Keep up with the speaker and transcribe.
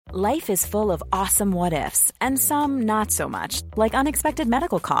Life is full of awesome what-ifs, and some not so much, like unexpected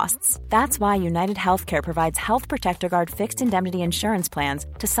medical costs. That's why United Healthcare provides Health Protector Guard fixed indemnity insurance plans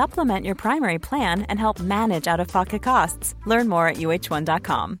to supplement your primary plan and help manage out-of-pocket costs. Learn more at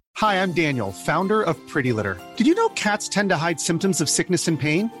uh1.com. Hi, I'm Daniel, founder of Pretty Litter. Did you know cats tend to hide symptoms of sickness and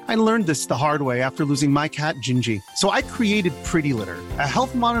pain? I learned this the hard way after losing my cat, Gingy. So I created Pretty Litter, a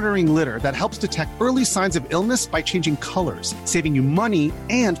health monitoring litter that helps detect early signs of illness by changing colors, saving you money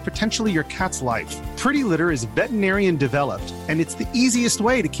and potentially your cat's life. Pretty Litter is veterinarian developed, and it's the easiest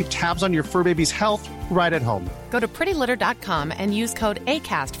way to keep tabs on your fur baby's health right at home. Go to prettylitter.com and use code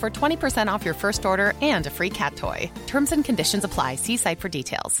ACAST for 20% off your first order and a free cat toy. Terms and conditions apply. See site for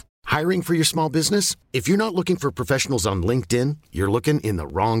details. Hiring for your small business? If you're not looking for professionals on LinkedIn, you're looking in the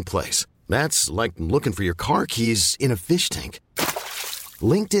wrong place. That's like looking for your car keys in a fish tank.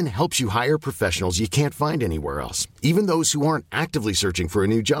 LinkedIn helps you hire professionals you can't find anywhere else, even those who aren't actively searching for a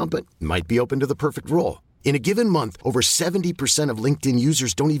new job but might be open to the perfect role. In a given month, over 70% of LinkedIn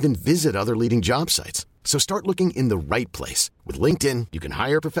users don't even visit other leading job sites. So start looking in the right place. With LinkedIn, you can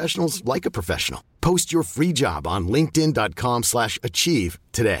hire professionals like a professional. Post your free job on linkedin.com/achieve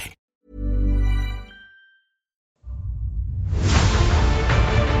today.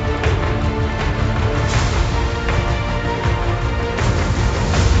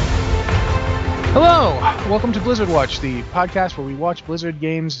 Hello, welcome to Blizzard Watch, the podcast where we watch Blizzard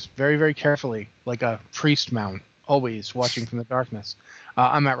games very, very carefully, like a priest mount, always watching from the darkness.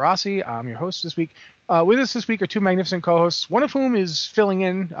 I'm Matt Rossi. I'm your host this week. With us this week are two magnificent co-hosts, one of whom is filling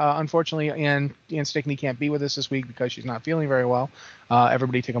in, unfortunately, and Ann Stickney can't be with us this week because she's not feeling very well.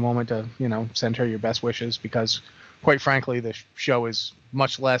 Everybody take a moment to, send her your best wishes because, quite frankly, the show is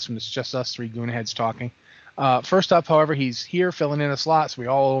much less when it's just us three goonheads talking. First up, however, he's here filling in a slot, so we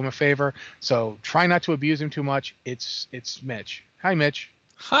all owe him a favor. So try not to abuse him too much. It's Mitch. Hi, Mitch.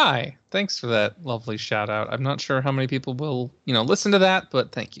 Hi. Thanks for that lovely shout out. I'm not sure how many people will, listen to that,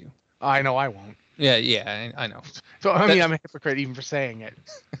 but thank you. I know I won't. Yeah, I know. So I mean, I'm a hypocrite even for saying it.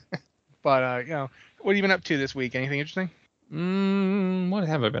 But what have you been up to this week? Anything interesting? What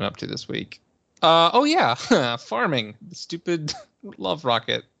have I been up to this week? Farming. The stupid love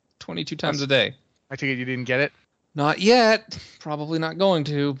rocket 22 times a day. I take it you didn't get it? Not yet. Probably not going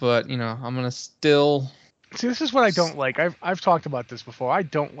to, but, I'm going to still... See, this is what I don't like. I've talked about this before. I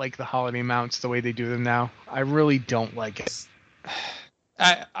don't like the holiday mounts the way they do them now. I really don't like it.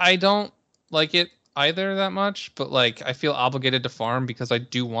 I don't like it either that much, but, I feel obligated to farm because I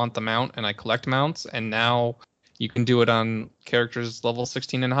do want the mount and I collect mounts, and now you can do it on characters level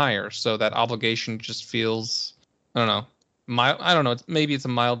 16 and higher, so that obligation just feels... I don't know. I don't know. Maybe it's a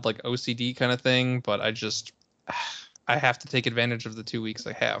mild OCD kind of thing, but I have to take advantage of the 2 weeks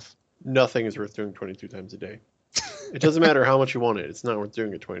I have. Nothing is worth doing 22 times a day. It doesn't matter how much you want it. It's not worth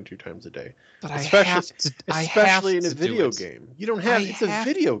doing it 22 times a day. But especially in a video game. You don't have. It's a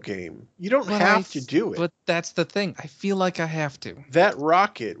video game. You don't have to do it. But that's the thing. I feel like I have to. That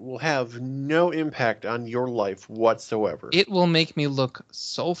rocket will have no impact on your life whatsoever. It will make me look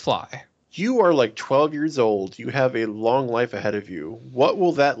so fly. You are 12 years old. You have a long life ahead of you. What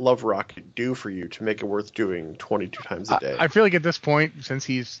will that love rocket do for you to make it worth doing 22 times a day? I feel like at this point, since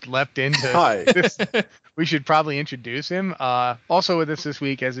he's leapt into this, we should probably introduce him. Also with us this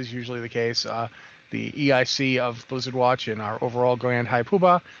week, as is usually the case, the EIC of Blizzard Watch and our overall Grand High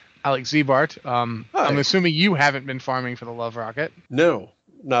Poobah, Alex Zebart. I'm assuming you haven't been farming for the love rocket. No,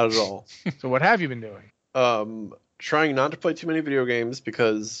 not at all. So what have you been doing? Trying not to play too many video games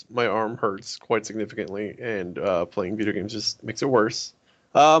because my arm hurts quite significantly, and playing video games just makes it worse.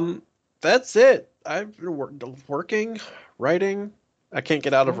 That's it. I've been working, writing. I can't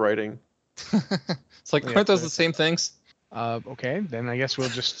get out of writing. It's aren't those the same things? Okay, then I guess we'll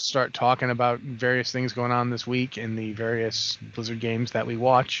just start talking about various things going on this week in the various Blizzard games that we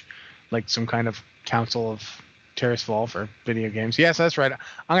watch, like some kind of council of Terrace for video games. Yes, that's right. I'm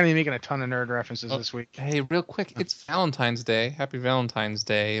going to be making a ton of nerd references this week. Hey, real quick, it's Valentine's Day. Happy Valentine's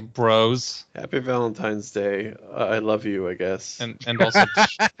Day, bros. Happy Valentine's Day. I love you, I guess. And also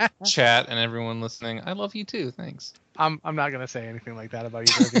chat and everyone listening. I love you too. Thanks. I'm not going to say anything like that about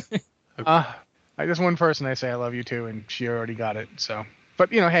you. I just one person I say I love you too, and she already got it. So, but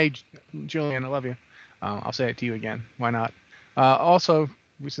hey, Julian, I love you. I'll say it to you again. Why not? Also,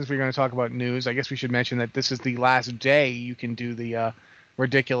 since we're going to talk about news, I guess we should mention that this is the last day you can do the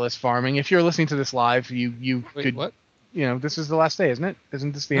ridiculous farming. If you're listening to this live, you could. What? This is the last day, isn't it?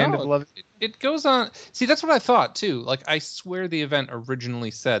 Isn't this the end of the love? It goes on. See, that's what I thought too. I swear the event originally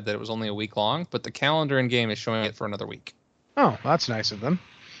said that it was only a week long, but the calendar in game is showing it for another week. Oh, that's nice of them.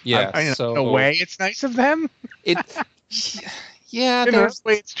 Yeah. So in a way, it's nice of them. Yeah, In there's a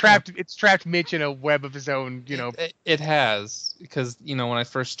way, it's trapped Mitch in a web of his own. it has, because when I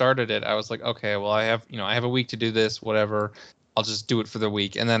first started it, I was like, okay, well, I have a week to do this, whatever. I'll just do it for the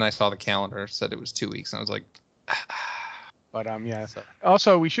week. And then I saw the calendar said it was 2 weeks, and I was like, But yeah. So.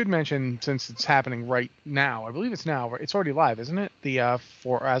 Also, we should mention, since it's happening right now, I believe it's now. It's already live, isn't it? The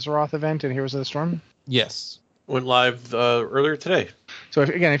For Azeroth event in Heroes of the Storm. Yes. Went live earlier today. So if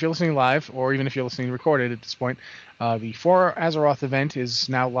you're listening live, or even if you're listening recorded at this point, the For Azeroth event is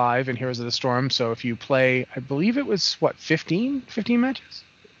now live in Heroes of the Storm. So if you play, I believe it was 15 matches.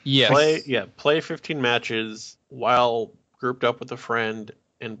 Yes. Play 15 matches while grouped up with a friend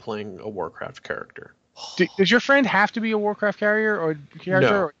and playing a Warcraft character. Does your friend have to be a Warcraft character or character?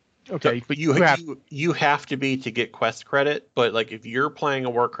 No. Okay, but you have to be to get quest credit. But like if you're playing a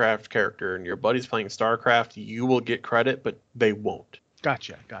Warcraft character and your buddy's playing StarCraft, you will get credit, but they won't.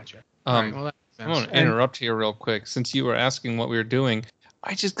 Gotcha. All right, well, I want to interrupt here real quick. Since you were asking what we were doing,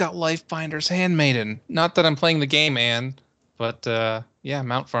 I just got Lifebinder's Handmaiden. Not that I'm playing the game, Anne, but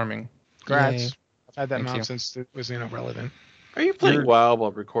mount farming. Congrats. Yay. I've had that Thank mount you. since it was relevant. Are you playing WoW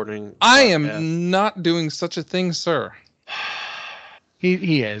while recording? I am not doing such a thing, sir.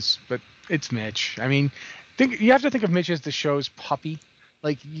 He is, but it's Mitch. I mean, you have to think of Mitch as the show's puppy.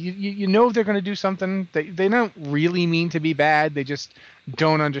 Like you know they're going to do something. They don't really mean to be bad. They just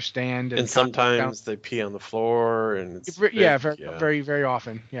don't understand. And sometimes they pee on the floor, and it's very, very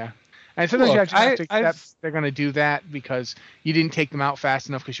often, yeah. And sometimes you have to accept they're going to do that because you didn't take them out fast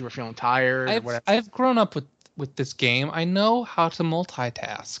enough because you were feeling tired or whatever. I've grown up with this game. I know how to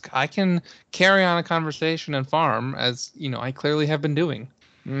multitask. I can carry on a conversation and farm, as I clearly have been doing.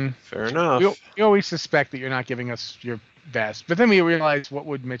 Fair enough. We always suspect that you're not giving us your best, but then we realize what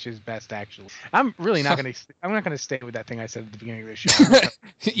would Mitch's best actually. I'm really not going to. I'm not going to stay with that thing I said at the beginning of the show.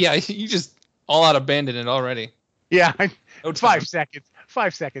 Yeah, you just all out abandoned it already. Yeah, No 5 seconds.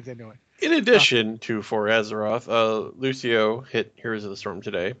 5 seconds into it. In addition to For Azeroth, Lucio hit Heroes of the Storm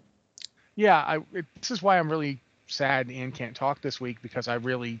today. Yeah, this is why I'm really sad Anne can't talk this week, because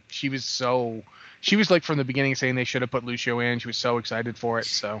she was like from the beginning saying they should have put Lucio in. She was so excited for it,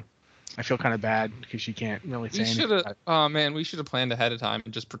 so I feel kind of bad because she can't really say anything. Oh man, we should have planned ahead of time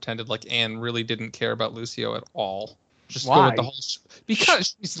and just pretended like Anne really didn't care about Lucio at all. Just Why? go with the whole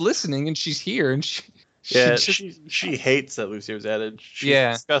because she's listening and she's here and she hates that Lucio's added. She's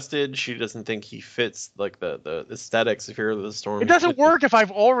disgusted. She doesn't think he fits like the aesthetics of Heroes of the Storm. It doesn't work if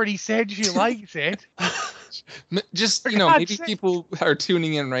I've already said she likes it. Just maybe people are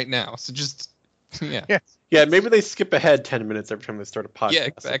tuning in right now, so just yeah, maybe they skip ahead 10 minutes every time they start a podcast. Yeah,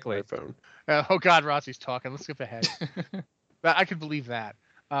 exactly. On their phone. Oh God, Rossi's talking. Let's skip ahead. I could believe that.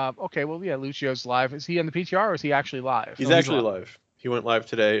 Okay, well, yeah, Lucio's live. Is he on the PTR or is he actually live? He's actually live. He went live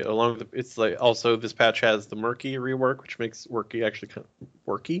today. Along with it's like also this patch has the Murky rework, which makes Worky actually kind of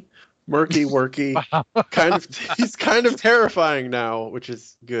Murky. He's kind of terrifying now, which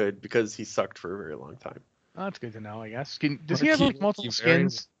is good because he sucked for a very long time. Oh, that's good to know, I guess. Does he have multiple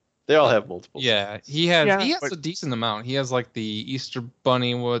skins? They all have multiple. Yeah, he has a decent amount. He has like the Easter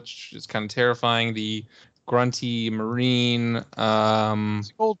Bunny, which is kind of terrifying. The Grunty Marine. It's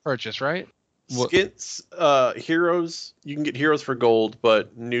a gold purchase, right? Skins, heroes. You can get heroes for gold,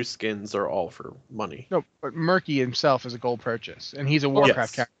 but new skins are all for money. No, but Murky himself is a gold purchase, and he's a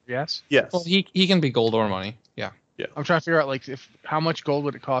Warcraft character. Yes. Yes. Well, he can be gold or money. Yeah. Yeah. I'm trying to figure out how much gold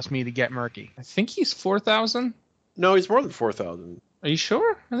would it cost me to get Murky? I think he's 4,000. No, he's more than 4,000. Are you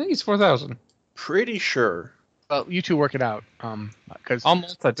sure? I think he's 4,000. Pretty sure. Well, you two work it out. Because I'll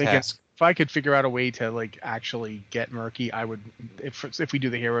multitask. If I could figure out a way to actually get Murky, I would. If we do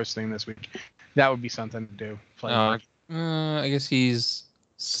the heroes thing this week, that would be something to do. I guess he's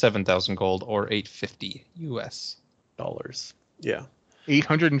 7,000 gold or $850 US. Yeah.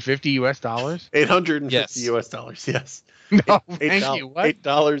 $850 US dollars. $850 US dollars. Yes. No, thank you. What?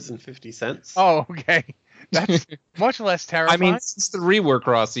 $8.50. Oh, okay. That's much less terrifying. I mean, since the rework,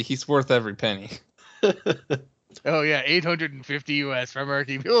 Rossi, he's worth every penny. Oh yeah, $850 US for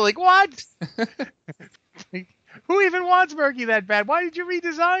Murky. People are like, what? Who even wants Murky that bad? Why did you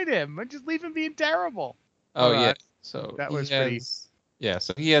redesign him? Just leave him being terrible. Oh yeah. So that was pretty. Yeah,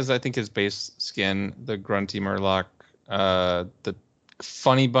 so he has, I think, his base skin, the Grunty Murloc, the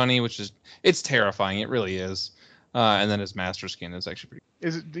Funny Bunny, it's terrifying. It really is. And then his master skin is actually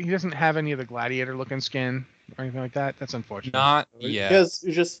pretty. He doesn't have any of the gladiator looking skin or anything like that? That's unfortunate. Not yet. It's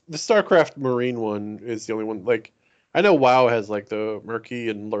just the StarCraft Marine one is the only one. Like, I know WoW has like the Murky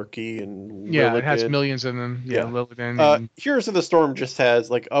and Lurky and yeah, Lilligan. It has millions of them. Yeah, Lilligan. Heroes of the Storm just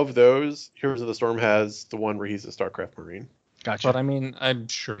has of those. Heroes of the Storm has the one where he's a StarCraft Marine. Gotcha. But I mean, I'm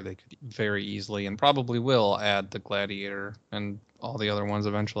sure they could very easily and probably will add the gladiator and all the other ones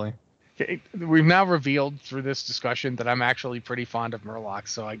eventually. Okay, we've now revealed through this discussion that I'm actually pretty fond of Murlocs,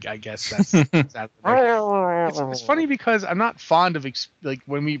 so I guess that's it's funny because I'm not fond of like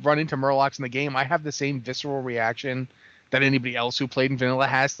when we run into Murlocs in the game. I have the same visceral reaction that anybody else who played in vanilla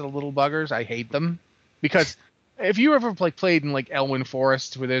has to the little buggers. I hate them because if you ever played in like Elwyn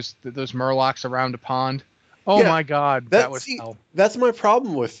Forest where there's those Murlocs around a pond, oh my god, that was hell. That's my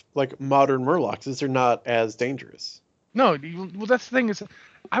problem with like modern Murlocs is they're not as dangerous. No, well, that's the thing is,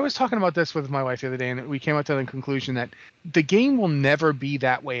 I was talking about this with my wife the other day, and we came up to the conclusion that the game will never be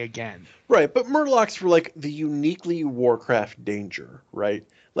that way again. Right, but Murlocs were like the uniquely Warcraft danger, right?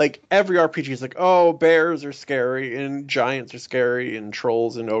 Like every RPG is like, oh, bears are scary, and giants are scary, and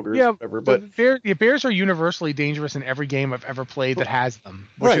trolls and ogres, whatever. But bears are universally dangerous in every game I've ever played that has them.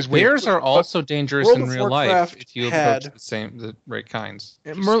 Which is bears are also dangerous in real life if you approach the right kinds.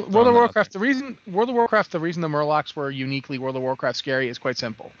 World of Warcraft. The reason the Murlocs were uniquely World of Warcraft scary is quite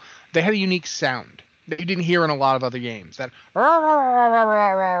simple. They had a unique sound that you didn't hear in a lot of other games. That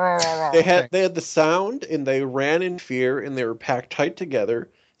they had the sound, and they ran in fear, and they were packed tight together.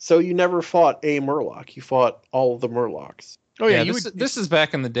 So you never fought a Murloc. You fought all of the Murlocs. Oh yeah, this is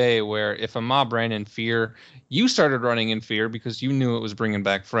back in the day where if a mob ran in fear, you started running in fear because you knew it was bringing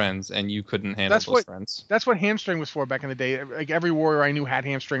back friends, and you couldn't handle those friends. That's what Hamstring was for back in the day. Like every warrior I knew had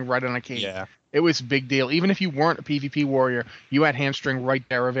Hamstring right on a key. Yeah. It was a big deal. Even if you weren't a PvP warrior, you had Hamstring right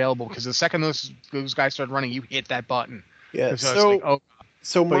there available because the second those guys started running, you hit that button. Yeah. So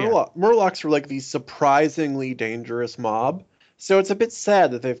Murlocs were like the surprisingly dangerous mob. So it's a bit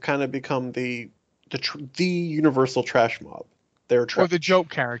sad that they've kind of become the universal trash mob. They're or the joke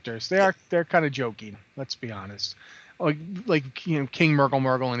characters. They're kind of joking. Let's be honest. Like King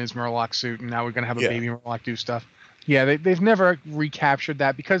Murgle in his Murloc suit, and now we're gonna have a baby Murloc do stuff. Yeah, they've never recaptured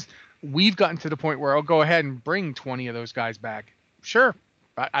that because we've gotten to the point where I'll go ahead and bring 20 of those guys back. Sure,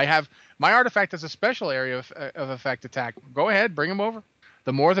 I have my artifact as a special area of effect attack. Go ahead, bring them over.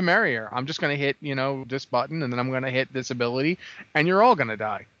 The more the merrier. I'm just going to hit, this button, and then I'm going to hit this ability, and you're all going to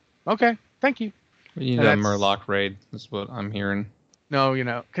die. Okay, thank you. We need a Murloc raid. That's what I'm hearing. No,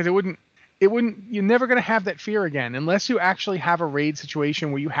 because it wouldn't. You're never going to have that fear again unless you actually have a raid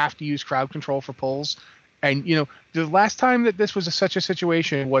situation where you have to use crowd control for pulls. And the last time that this was such a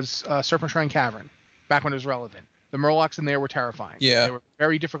situation was Serpent Shrine Cavern, back when it was relevant. The Murlocs in there were terrifying. Yeah, they were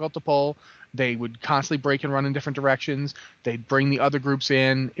very difficult to pull. They would constantly break and run in different directions. They'd bring the other groups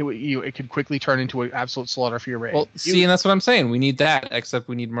in. It could quickly turn into an absolute slaughter for your raid. Well, and that's what I'm saying. We need that, except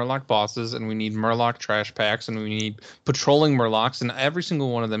we need Murloc bosses, and we need Murloc trash packs, and we need patrolling Murlocs, and every single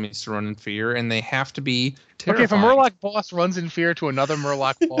one of them needs to run in fear, and they have to be terrifying. Okay, if a Murloc boss runs in fear to another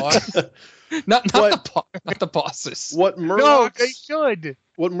Murloc boss... not the bosses. What Murlocs... No, they should.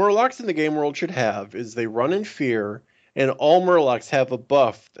 What Murlocs in the game world should have is they run in fear... And all Murlocs have a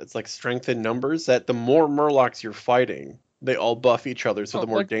buff that's like strength in numbers, that the more Murlocs you're fighting, they all buff each other, so the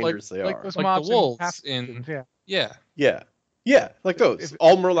more dangerous they are. Those like mobs the wolves Yeah, like those.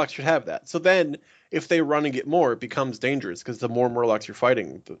 All Murlocs should have that. So then, if they run and get more, it becomes dangerous, because the more Murlocs you're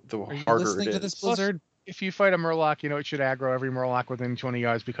fighting, the harder it is. To this, Blizzard? Plus, if you fight a Murloc, it should aggro every Murloc within 20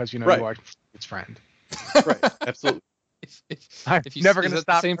 yards, because you are its friend. Right, absolutely. I'm never going to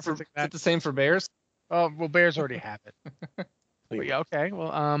stop. Is it the same for bears? Oh, well, bears already have it. But yeah, okay.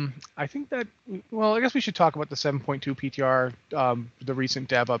 Well, I think that. Well, I guess we should talk about the 7.2 PTR, the recent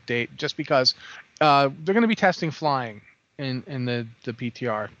dev update, just because they're going to be testing flying in the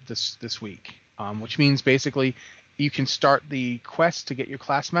PTR this week, which means basically you can start the quest to get your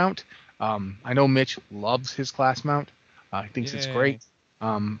class mount. I know Mitch loves his class mount. He thinks it's great.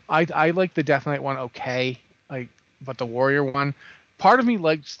 I like the Death Knight one, but the Warrior one. Part of me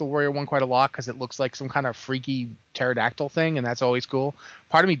likes the Warrior one quite a lot because it looks like some kind of freaky pterodactyl thing, and that's always cool.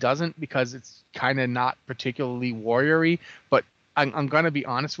 Part of me doesn't because it's kind of not particularly warrior-y, but I'm going to be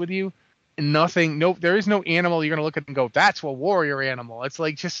honest with you. There is no animal you're going to look at and go, that's a warrior animal. It's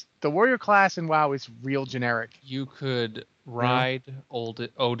like just the warrior class in WoW is real generic. You could ride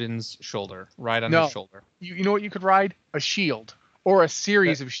Odin's shoulder, ride on his shoulder. You know what you could ride? A shield or a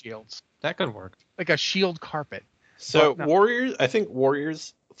series of shields. That could work. Like a shield carpet. So warriors, I think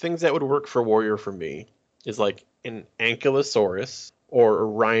things that would work for warrior for me is like an Ankylosaurus or a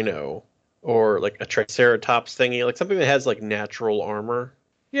rhino or like a Triceratops thingy, like something that has like natural armor.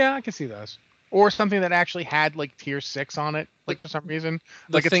 Yeah, I can see those. Or something that actually had like tier 6 on it, for some reason.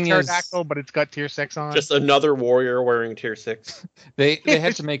 Like it's a pterodactyl, but it's got tier 6 on it. Just another warrior wearing tier 6. They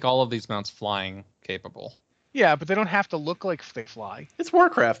had to make all of these mounts flying capable. Yeah, but they don't have to look like they fly. It's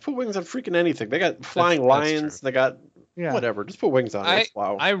Warcraft. Put wings on freaking anything. They got flying lions. They got Yeah. Whatever. Just put wings on it.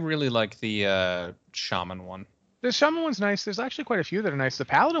 Wow. I really like the shaman one. The shaman one's nice. There's actually quite a few that are nice. The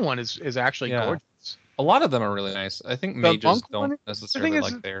paladin one is actually gorgeous. A lot of them are really nice. I think mages monk don't one, necessarily the thing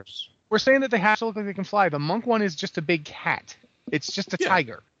is, like theirs. We're saying that they have to look like they can fly. The monk one is just a big cat. It's just a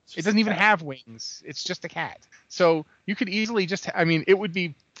tiger. It doesn't even have wings. It's just a cat. So you could easily just, I mean, it would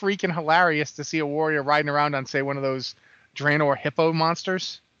be freaking hilarious to see a warrior riding around on, say, one of those Draenor hippo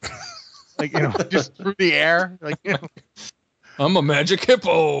monsters. Like, just through the air. Like, I'm a magic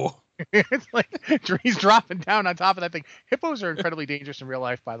hippo. It's like he's dropping down on top of that thing. Hippos are incredibly dangerous in real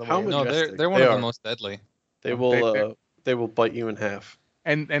life, by the way. No, they're one of the most deadly. They will bite you in half.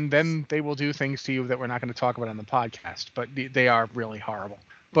 And then they will do things to you that we're not going to talk about on the podcast, but they are really horrible.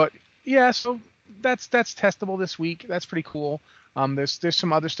 But yeah, so that's testable this week. That's pretty cool. There's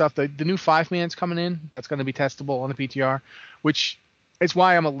some other stuff. The new 5-man's coming in. That's going to be testable on the PTR, which is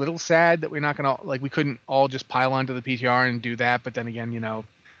why I'm a little sad that we're not going to, like, we couldn't all just pile onto the PTR and do that. But then again,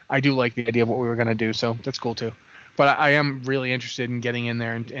 I do like the idea of what we were going to do, so that's cool too. But I am really interested in getting in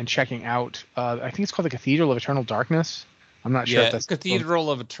there and checking out. I think it's called the Cathedral of Eternal Darkness. I'm not sure if that's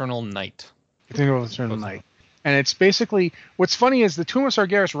Cathedral of Eternal Night. Cathedral of Eternal Night. And it's basically, what's funny is the Tomb of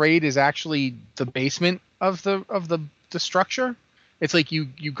Sargeras raid is actually the basement of the structure. It's like you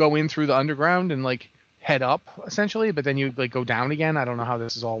go in through the underground and like head up essentially, but then you like go down again. I don't know how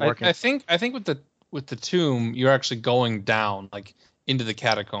this is all working. I think with the tomb you're actually going down like into the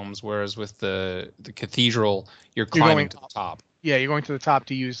catacombs, whereas with the cathedral you're climbing to the top. Yeah, you're going to the top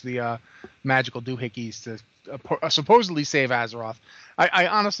to use the magical doohickeys to supposedly save Azeroth. I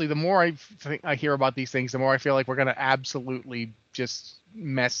honestly, the more I hear about these things, the more I feel like we're going to absolutely just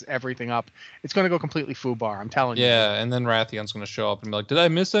mess everything up. It's going to go completely foobar, I'm telling you. Yeah, and then Rathion's going to show up and be like, did I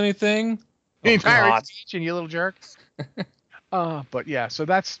miss anything? The entire teaching, you little jerk. But yeah, so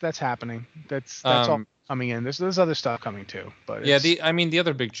that's happening. That's all coming in. There's other stuff coming too. But yeah, the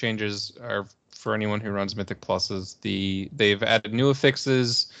other big changes are for anyone who runs Mythic Pluses. They've added new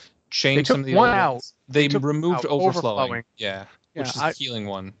affixes, changed some of the old ones. They removed overflowing. Yeah, which is the healing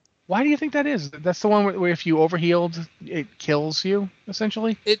one. Why do you think that is? That's the one where if you overhealed, it kills you,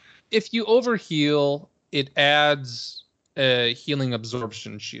 essentially? If you overheal, it adds a healing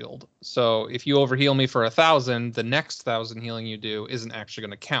absorption shield. So if you overheal me for 1,000, the next 1,000 healing you do isn't actually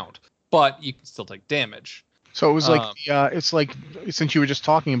going to count. But you can still take damage. So it was like, it's like, since you were just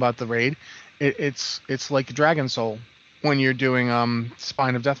talking about the raid, it's like the Dragon Soul when you're doing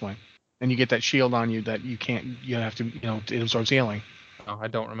Spine of Deathwing. And you get that shield on you that you have to, it absorbs healing. Oh, I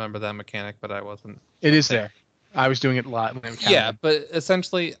don't remember that mechanic, but I wasn't. It is there. I was doing it a lot. Yeah, but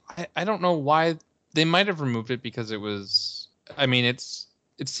essentially, I don't know why they might have removed it because it was. I mean, it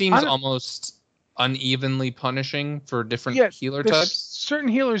seems almost unevenly punishing for different healer types. Certain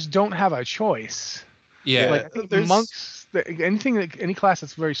healers don't have a choice. Yeah, like I think monks, any class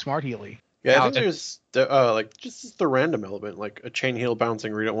that's very smart healy. Yeah, I think there's like just the random element, like a chain heal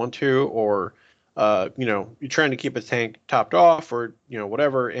bouncing where you don't want to, or you're trying to keep a tank topped off, or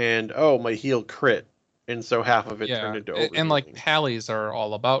whatever, and my heal crit, and so half of it turned into overhealing. And like Pallies are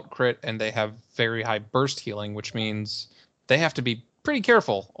all about crit, and they have very high burst healing, which means they have to be pretty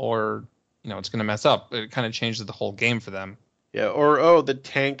careful, or it's going to mess up. It kind of changes the whole game for them. Yeah, or the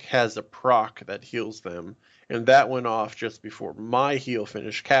tank has a proc that heals them, and that went off just before my heal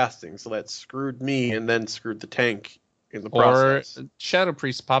finished casting, so that screwed me and then screwed the tank in the process. Or Shadow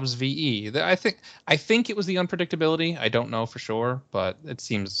Priest pops VE. I think it was the unpredictability. I don't know for sure, but it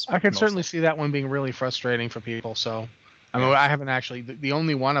seems. I can certainly see that one being really frustrating for people. So, I mean, I haven't actually. The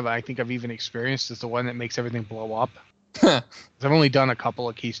only one of it I think I've even experienced is the one that makes everything blow up. I've only done a couple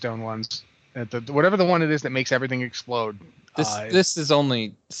of Keystone ones. Whatever the one it is that makes everything explode. This is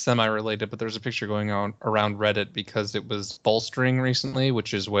only semi-related, but there's a picture going on around Reddit because it was bolstering recently,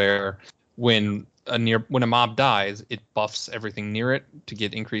 which is where when a mob dies, it buffs everything near it to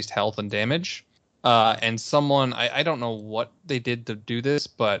get increased health and damage. And someone, I don't know what they did to do this,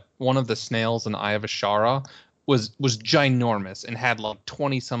 but one of the snails in Eye of Ashara was ginormous and had like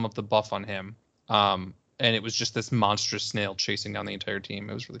 20 some of the buff on him. And it was just this monstrous snail chasing down the entire team.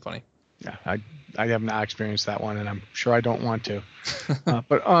 It was really funny. Yeah, I have not experienced that one, and I'm sure I don't want to.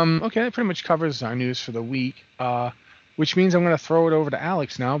 But okay, that pretty much covers our news for the week. Which means I'm going to throw it over to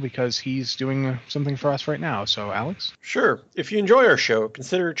Alex now because he's doing something for us right now. So, Alex? Sure. If you enjoy our show,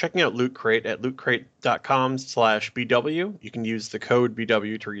 consider checking out Loot Crate at lootcrate.com/BW. You can use the code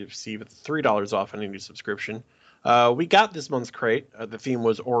BW to receive $3 off any new subscription. We got this month's crate. The theme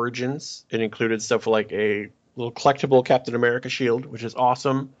was Origins. It included stuff like a little collectible Captain America shield, which is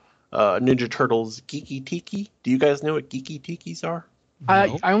awesome. Ninja Turtles Geeky Tiki. Do you guys know what Geeky Tikis are?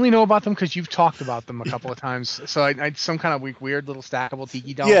 I only know about them because you've talked about them a couple of times. So I some kind of weird little stackable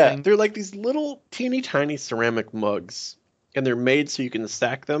tiki doll thing. They're like these little teeny tiny ceramic mugs, and they're made so you can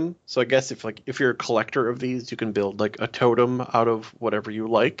stack them. So I guess if you're a collector of these, you can build like a totem out of whatever you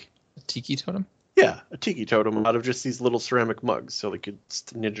like. A tiki totem? Yeah, a tiki totem out of just these little ceramic mugs. So they could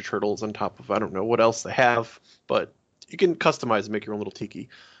Ninja Turtles on top of, I don't know what else they have, but you can customize and make your own little tiki.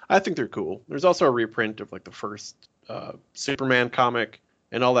 I think they're cool. There's also a reprint of like the first Superman comic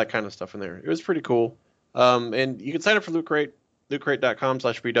and all that kind of stuff in there. It was pretty cool. And you can sign up for Loot Crate,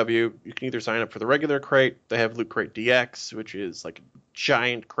 lootcrate.com/BW. You can either sign up for the regular crate. They have Loot Crate DX, which is like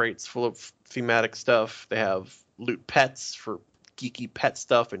giant crates full of thematic stuff. They have Loot Pets for geeky pet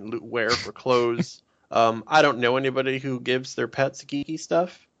stuff and loot wear for clothes. I don't know anybody who gives their pets geeky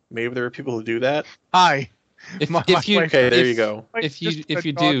stuff. Maybe there are people who do that. Hi. If you there you go. If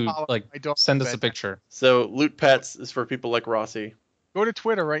you do, like, send us a picture. So Loot Pets is for people like Rossi. Go to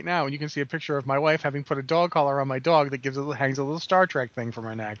Twitter right now and you can see a picture of my wife having put a dog collar on my dog that hangs a little Star Trek thing from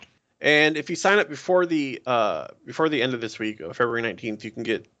my neck. And if you sign up before the end of this week, February 19th, you can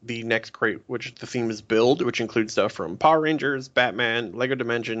get the next crate, which the theme is Build, which includes stuff from Power Rangers, Batman, Lego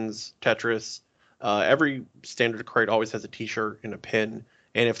Dimensions, Tetris. Every standard crate always has a t-shirt and a pin.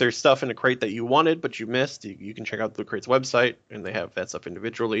 And if there's stuff in a crate that you wanted but you missed, you can check out Loot Crate's website, and they have that stuff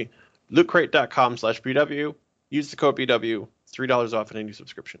individually. lootcrate.com/BW. Use the code BW. It's $3 off any new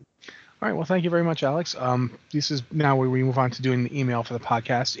subscription. All right. Well, thank you very much, Alex. This is now where we move on to doing the email for the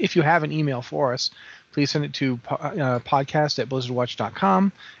podcast. If you have an email for us, please send it to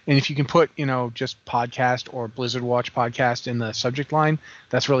podcast@blizzardwatch.com. And if you can put, just podcast or Blizzard Watch podcast in the subject line,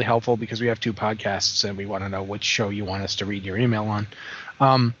 that's really helpful because we have two podcasts and we want to know which show you want us to read your email on.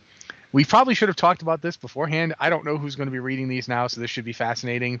 We probably should have talked about this beforehand. I don't know who's going to be reading these now, so this should be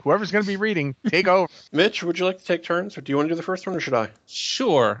fascinating. Whoever's going to be reading, take over. Mitch, would you like to take turns, or do you want to do the first one, or should I?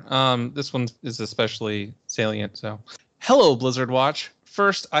 Sure. This one is especially salient. So, hello, Blizzard Watch.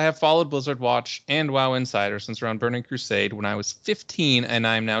 First, I have followed Blizzard Watch and WoW Insider since around Burning Crusade when I was 15, and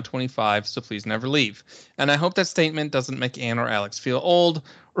I am now 25, so please never leave. And I hope that statement doesn't make Ann or Alex feel old.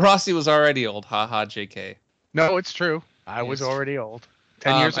 Rossi was already old. Haha, JK. No, it's true. I was already old.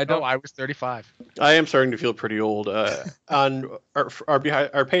 10 years ago, I was 35. I am starting to feel pretty old. On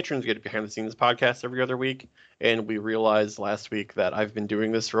our patrons get behind the scenes podcast every other week, and we realized last week that I've been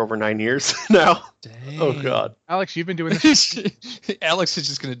doing this for over 9 years now. Dang. Oh God, Alex, you've been doing this. Alex is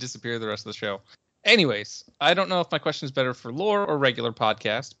just going to disappear the rest of the show. Anyways, I don't know if my question is better for lore or regular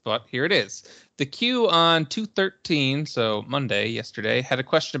podcast, but here it is. The Q on 2/13, so Monday, yesterday, had a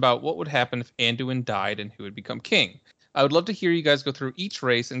question about what would happen if Anduin died and who would become king. I would love to hear you guys go through each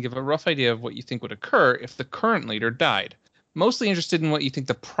race and give a rough idea of what you think would occur if the current leader died. Mostly interested in what you think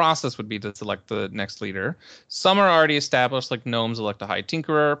the process would be to select the next leader. Some are already established, like Gnomes elect a High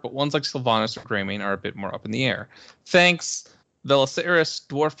Tinkerer, but ones like Sylvanas or Greymane are a bit more up in the air. Thanks, Velaceris,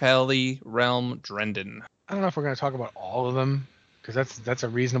 Dwarf Valley, Realm, Drendon. I don't know if we're going to talk about all of them, because that's a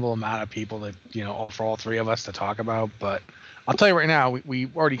reasonable amount of people that, for all three of us to talk about, but I'll tell you right now,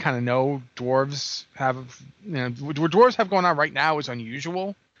 we already kind of know dwarves have, what dwarves have going on right now is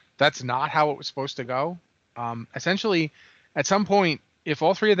unusual. That's not how it was supposed to go. Essentially, at some point, if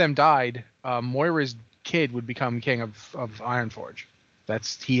all three of them died, Moira's kid would become king of Ironforge.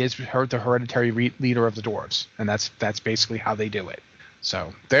 He is the hereditary leader of the dwarves, and that's basically how they do it.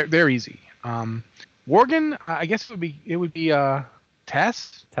 So they're easy. Worgen, I guess it would be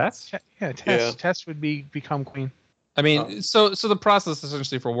Tess. Tess? Yeah, Tess. Yeah. Tess would become queen. I mean, so the process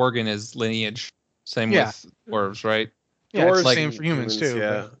essentially for Worgen is lineage. Same with dwarves, right? Yeah, Dwarves it's the same for humans too.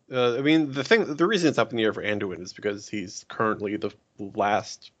 Yeah. I mean, the reason it's up in the air for Anduin is because he's currently the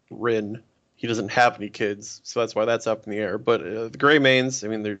last Rin. He doesn't have any kids, so that's why that's up in the air. But the Greymanes, I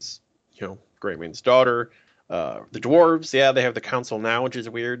mean, there's, Greymane's daughter. The dwarves, they have the council now, which is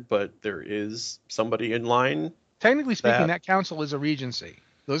weird, but there is somebody in line. Technically speaking, that council is a regency.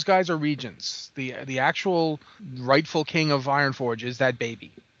 Those guys are regents. The actual rightful king of Ironforge is that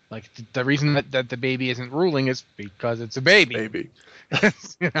baby. Like, the reason that the baby isn't ruling is because it's a baby. Baby.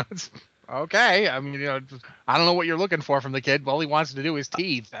 It's okay. I mean, I don't know what you're looking for from the kid. All he wants to do is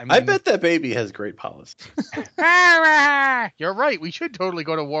teeth. I bet that baby has great policy. You're right. We should totally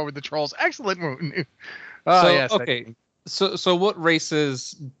go to war with the trolls. Excellent move. Okay. So what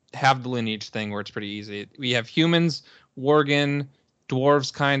races have the lineage thing where it's pretty easy? We have humans, Worgen,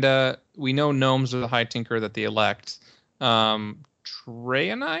 dwarves, kinda. We know gnomes are the High Tinker that they elect.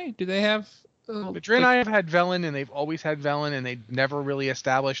 Draenei, do they have? The Draenei have had Velen, and they've always had Velen, and they've never really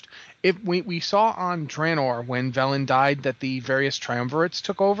established. We saw on Draenor when Velen died that the various triumvirates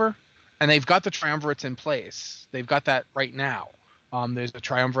took over, and they've got the triumvirates in place. They've got that right now. There's a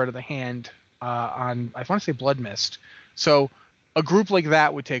Triumvirate of the Hand on, I want to say, Blood Mist. So a group like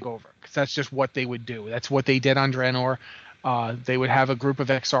that would take over, because that's just what they would do. That's what they did on Draenor. They would have a group of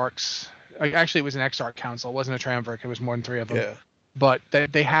Exarchs. Actually, it was an Exarch council. It wasn't a Triumvirate. It was more than 3 of them. Yeah. But they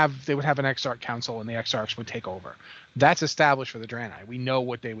would have an Exarch council, and the Exarchs would take over. That's established for the Draenei. We know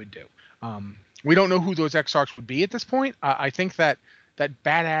what they would do. We don't know who those Exarchs would be at this point. I think that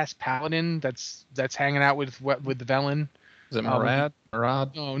badass paladin that's hanging out with the Velen. Is it Murad?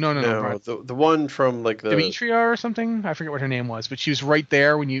 No. The one from like the Demetria or something. I forget what her name was, but she was right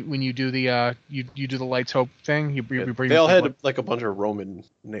there when you do the you do the Lights Hope thing. You bring they all had like a bunch of Roman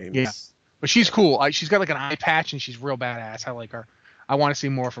names. Yeah, but she's cool. She's got like an eye patch and she's real badass. I like her. I want to see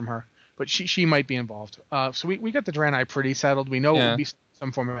more from her, but she might be involved. So we got the Draenei pretty settled. We know it would be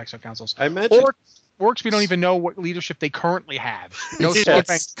some form of exo councils. I mentioned Orcs. We don't even know what leadership they currently have. No,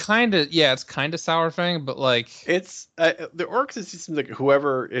 it's kind of Sourfang, but like it's the Orcs. It seems like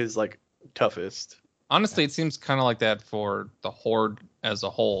whoever is like toughest. Honestly, it seems kind of like that for the Horde as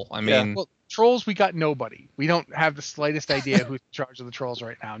a whole. I mean, well, Trolls, we got nobody. We don't have the slightest idea who's in charge of the Trolls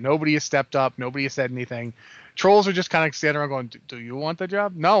right now. Nobody has stepped up. Nobody has said anything. Trolls are just kind of standing around going, "Do you want the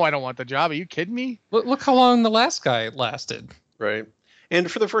job? No, I don't want the job. Are you kidding me?" Look how long the last guy lasted. Right. And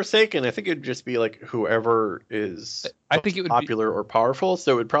for the Forsaken, I think it'd just be like whoever is popular or powerful.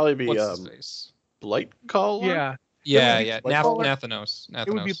 So it would probably be Blightcaller. Yeah. Nathanos.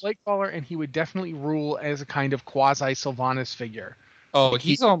 It would be Blightcaller, and he would definitely rule as a kind of quasi Sylvanas figure. Oh,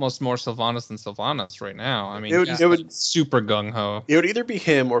 he's almost more Sylvanas than Sylvanas right now. I mean, it would super gung ho. It would either be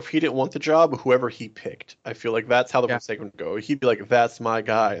him, or if he didn't want the job, whoever he picked. I feel like that's how the Forsaken would go. He'd be like, "That's my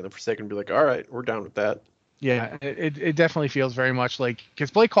guy," and the Forsaken would be like, "All right, we're down with that." Yeah, it definitely feels very much like, because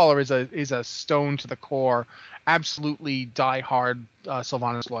Blightcaller is a stone to the core, absolutely diehard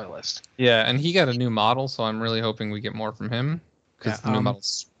Sylvanas loyalist. Yeah, and he got a new model, so I'm really hoping we get more from him, because the new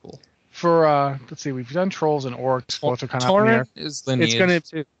model's cool. For let's see, we've done Trolls and Orcs. Both are kind of up in the air. Is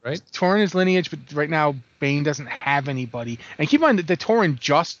lineage too, right? Tauren is lineage, but right now Bane doesn't have anybody. And keep in mind that the Tauren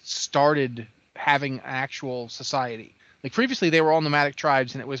just started having an actual society. Like previously, they were all nomadic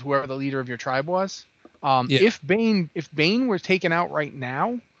tribes, and it was whoever the leader of your tribe was. If Bane were taken out right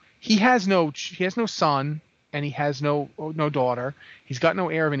now, he has no son and he has no daughter. He's got no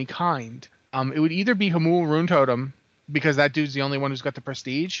heir of any kind. It would either be Hamul Runetotem, because that dude's the only one who's got the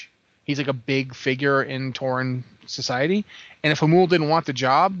prestige. He's like a big figure in Tauren society. And if Hamul didn't want the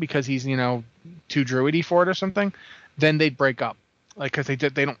job because he's too druidy for it or something, then they'd break up. Like, because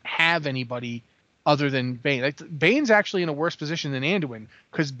they don't have anybody other than Bane. Like, Bane's actually in a worse position than Anduin,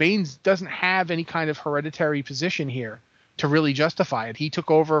 because Bane doesn't have any kind of hereditary position here to really justify it. He took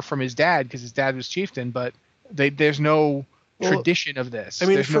over from his dad because his dad was chieftain, but there's no tradition of this. I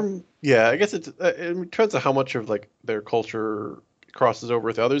mean, I guess it depends on how much of like their culture crosses over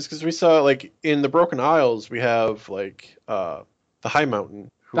with others, because we saw like in the Broken Isles we have like the High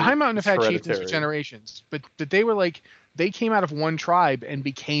Mountain. The High Mountain have had chieftains for generations, but they were like, they came out of one tribe and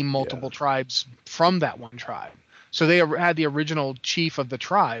became multiple tribes from that one tribe. So they had the original chief of the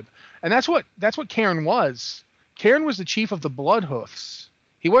tribe, and that's what Cairn was. Cairn was the chief of the Bloodhoofs.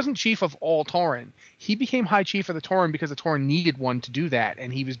 He wasn't chief of all Tauren. He became high chief of the Tauren because the Tauren needed one to do that,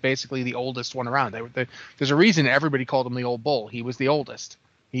 and he was basically the oldest one around. There's a reason everybody called him the Old Bull. He was the oldest.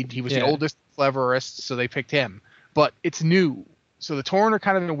 He was the oldest, cleverest, so they picked him. But it's new. So the Tauren are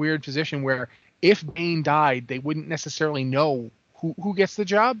kind of in a weird position where if Bane died, they wouldn't necessarily know who gets the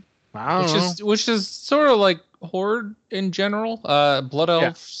job. I don't know. Which is sort of like Horde in general. Blood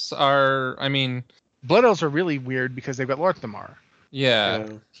Elves are, I mean... Blood Elves are really weird because they've got Lorthamar. Yeah,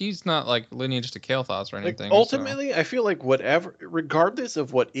 he's not like lineage to Kael'thas or anything. Like, ultimately, I feel like regardless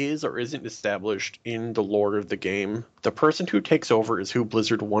of what is or isn't established in the lore of the game, the person who takes over is who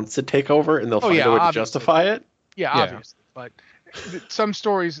Blizzard wants to take over, and they'll find a way to justify it. Yeah, obviously. But some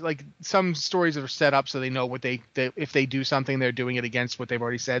stories are set up so they know what they if they do something, they're doing it against what they've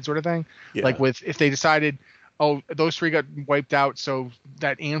already said, sort of thing. Yeah. Like if they decided, oh, those 3 got wiped out, so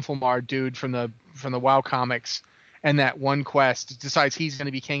that Anfilmar dude from the WoW comics and that one quest decides he's going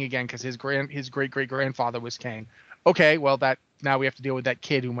to be king again because his great-great-grandfather was king. Okay, well, that now we have to deal with that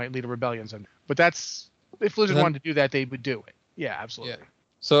kid who might lead a rebellion. But that's, if Blizzard wanted to do that, they would do it. Yeah, absolutely. Yeah.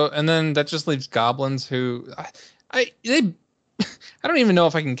 So, and then that just leaves goblins who I don't even know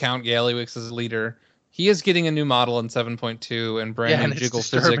if I can count Gallywix as a leader. He is getting a new model in 7.2 and brand new jiggle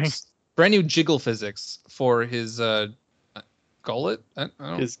physics. Brand new jiggle physics for his gullet.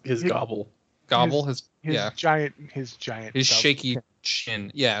 His gobble. His giant shaky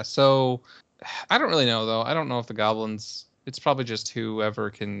chin. Yeah, so I don't really know though. I don't know if the goblins, it's probably just whoever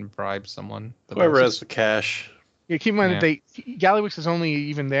can bribe someone. Whoever has the cash. Yeah, keep in mind that Gallywix is only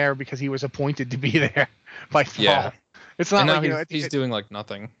even there because he was appointed to be there by Thrall. Yeah. It's not and like now he's doing like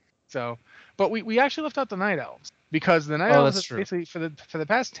nothing. So, but we actually left out the Night Elves because the Night Elves basically for the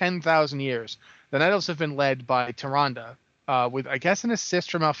past 10,000 years, the Night Elves have been led by Tyrande, with I guess an assist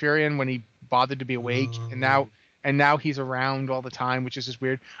from Malfurion when he bothered to be awake, and now he's around all the time, which is just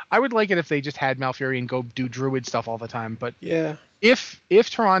weird. I would like it if they just had Malfurion go do druid stuff all the time, but yeah. If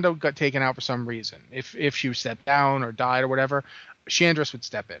Tyrande got taken out for some reason, if she stepped down or died or whatever, Chandris would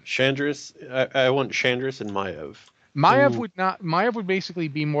step in. Chandris, I want Chandris and Maiev. Maiev would basically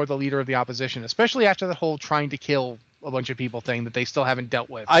be more the leader of the opposition, especially after the whole trying to kill a bunch of people thing that they still haven't dealt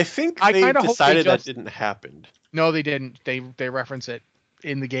with. I think they decided that didn't happen. No, they didn't. They reference it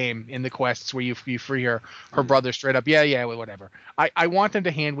in the game, in the quests where you free her brother straight up. Yeah, whatever. I want them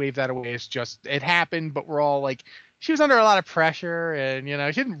to hand wave that away. It's just, it happened, but we're all like, she was under a lot of pressure, and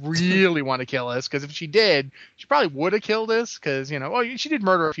she didn't really want to kill us, because if she did, she probably would have killed us, because she did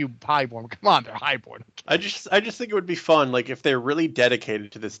murder a few Highborn. Come on, they're Highborn. I just think it would be fun, like if they're really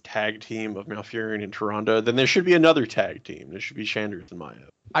dedicated to this tag team of Malfurion and Tyrande, then there should be another tag team. There should be Chandris and Maiev.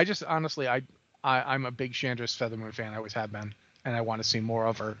 I just honestly, I'm a big Chandris Feathermoon fan. I always have been, and I want to see more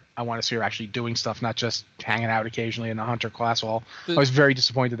of her. I want to see her actually doing stuff, not just hanging out occasionally in the Hunter class hall. I was very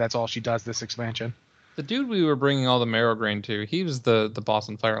disappointed that's all she does this expansion. The dude we were bringing all the marrow grain to, he was the boss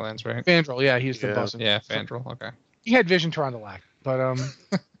in Firelands, right? Fandral, yeah, he's the boss. Yeah, Fandral, okay. He had vision Tyrande lack, but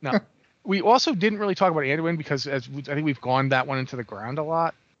no. We also didn't really talk about Anduin because I think we've gone that one into the ground a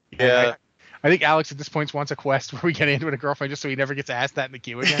lot. Yeah. I think Alex at this point wants a quest where we get Anduin a girlfriend just so he never gets asked that in the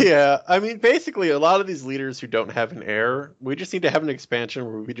queue again. Yeah, I mean, basically, a lot of these leaders who don't have an heir, we just need to have an expansion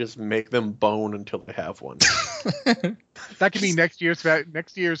where we just make them bone until they have one. That could be next year's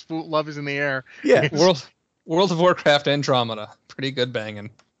Love is in the Air. Yeah. World of Warcraft Andromeda. Pretty good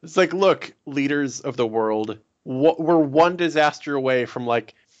banging. It's like, look, leaders of the world, we're one disaster away from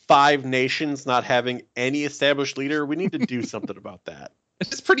like 5 nations not having any established leader. We need to do something about that.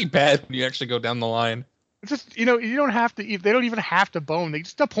 It's pretty bad when you actually go down the line. It's just, you don't have to. They don't even have to bone. They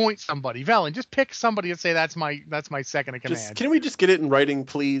just appoint somebody. Velen, just pick somebody and say that's my second in command. Can we just get it in writing,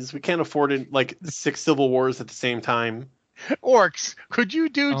 please? We can't afford it like 6 civil wars at the same time. Orcs, could you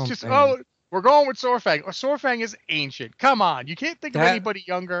dudes we're going with Sorfang. Sorfang is ancient. Come on, you can't think of anybody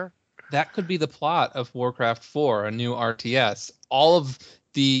younger. That could be the plot of Warcraft 4, a new RTS. All of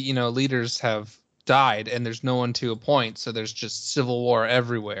the leaders have died and there's no one to appoint, so there's just civil war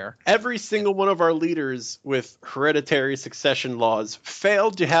everywhere. Every single one of our leaders with hereditary succession laws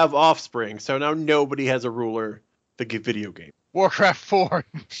failed to have offspring, so now nobody has a ruler. The video game. Warcraft 4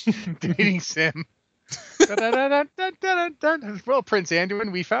 dating sim. Well, Prince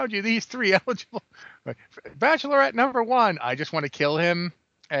Anduin, we found you these 3 eligible. Bachelorette number 1, I just want to kill him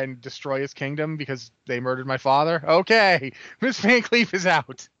and destroy his kingdom because they murdered my father. Okay, Miss Van Cleef is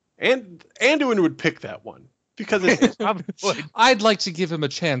out. And Anduin would pick that one because it's probably would. I'd like to give him a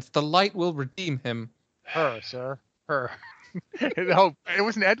chance. The light will redeem him. Her, sir. Her. No, it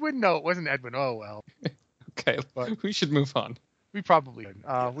wasn't Edwin? No, it wasn't Edwin. Oh, well. Okay, but we should move on. We probably could.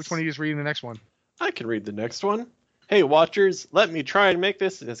 Which one are you just reading the next one? I can read the next one. Hey, watchers, let me try and make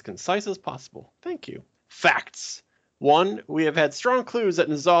this as concise as possible. Thank you. Facts. 1, we have had strong clues that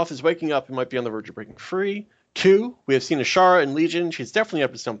N'Zoth is waking up and might be on the verge of breaking free. 2, we have seen Ashara in Legion. She's definitely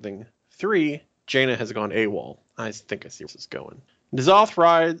up to something. 3, Jaina has gone AWOL. I think I see where this is going.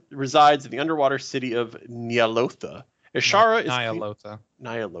 N'Zoth resides in the underwater city of Ny'alotha. Ashara is...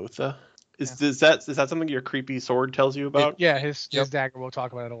 Ny'alotha. Is that something your creepy sword tells you about? His dagger. We'll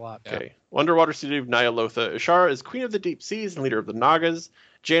talk about it a lot. Okay. Underwater city of Ny'alotha. Ashara is queen of the deep seas and leader of the Nagas.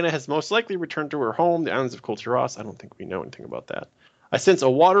 Jaina has most likely returned to her home, the islands of Kul Tiras. I don't think we know anything about that. I sense a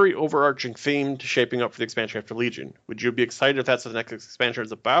watery, overarching theme to shaping up for the expansion after Legion. Would you be excited if that's what the next expansion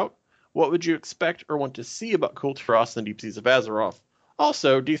is about? What would you expect or want to see about Kul Tiras and the deep seas of Azeroth?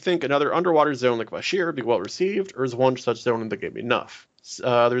 Also, do you think another underwater zone like Vashj'ir would be well received, or is one such zone in the game enough?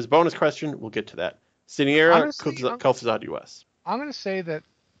 There's a bonus question. We'll get to that. Siniera, Kel'Thuzad US. I'm going to say that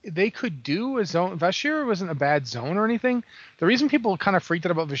they could do a zone. Vashj'ir wasn't a bad zone or anything. The reason people kind of freaked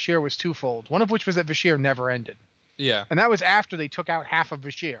out about Vashj'ir was twofold. One of which was that Vashj'ir never ended. Yeah. And that was after they took out half of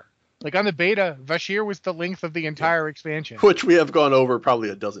Vashj'ir. Like on the beta, Vashj'ir was the length of the entire expansion. Which we have gone over probably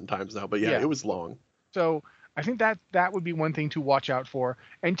a dozen times now, but it was long. So I think that would be one thing to watch out for.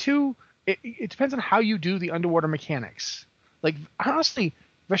 And 2, it depends on how you do the underwater mechanics. Like, honestly,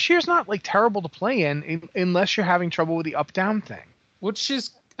 Vashj'ir's not like terrible to play in unless you're having trouble with the up-down thing. Which is,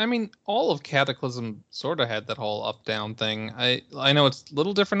 I mean, all of Cataclysm sort of had that whole up-down thing. I know it's a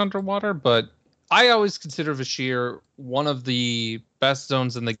little different underwater, but I always consider Vashj'ir one of the best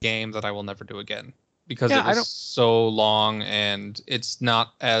zones in the game that I will never do again. because it was so long, and it's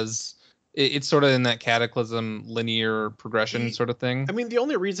not as it's sort of in that Cataclysm linear progression sort of thing. I mean, the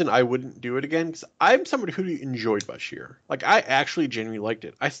only reason I wouldn't do it again, because I'm somebody who enjoyed Bashir. Like, I actually genuinely liked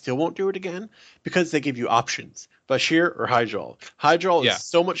it. I still won't do it again because they give you options. Bashir or Hyjal. Hyjal is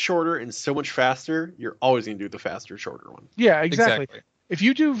so much shorter and so much faster. You're always going to do the faster, shorter one. Yeah, exactly. If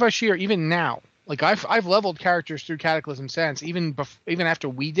you do Bashir, even now, like I've leveled characters through Cataclysm since, even after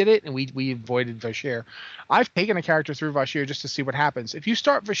we did it and we avoided Bashir, I've taken a character through Bashir just to see what happens. If you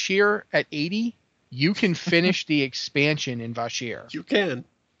start Bashir at 80, you can finish the expansion in Bashir. You can.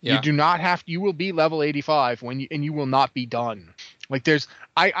 Yeah. You do not have. You will be level 85 and you will not be done. Like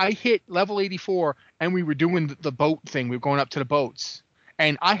I hit level 84 and we were doing the boat thing. We were going up to the boats,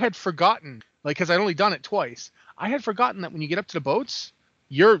 and I had forgotten, like, because I'd only done it twice. I had forgotten that when you get up to the boats,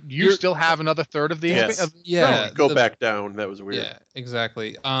 you still have another third of the go back down. That was weird. Yeah,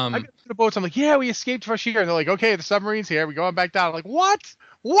 exactly. I get to the boats. I'm like, we escaped Bashir, and they're like, okay, the submarine's here. We're going back down. I'm like,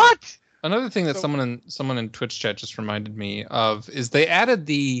 what? Another thing that someone in Twitch chat just reminded me of is they added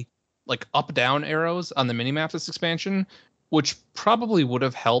the like up down arrows on the minimap this expansion, which probably would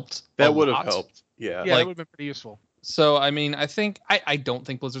have helped. That would have helped. Yeah, that would have been pretty useful. So I mean, I don't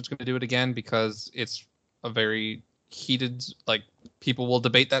think Blizzard's going to do it again because it's a very heated, like, people will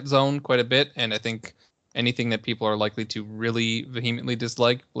debate that zone quite a bit, and I think anything that people are likely to really vehemently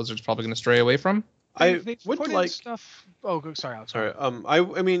dislike, Blizzard's probably going to stray away from. They would like stuff. Oh, sorry, Alex. Sorry.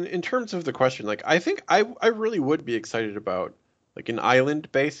 I mean, in terms of the question, like, I think I really would be excited about like an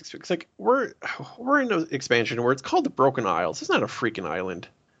island base. It's like we're in an expansion where it's called the Broken Isles. It's not a freaking island.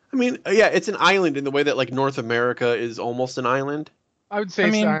 I mean, yeah, it's an island in the way that like North America is almost an island. I would say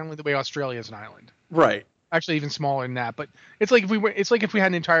it's an island the way Australia is an island. Right. Actually, even smaller than that. But it's like if we had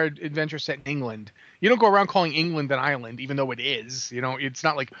an entire adventure set in England. You don't go around calling England an island, even though it is. You know, it's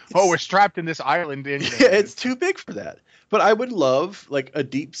not like, we're strapped in this island. Yeah, it's too big for that. But I would love like a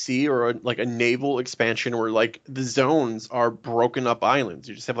deep sea or like a naval expansion where like the zones are broken up islands.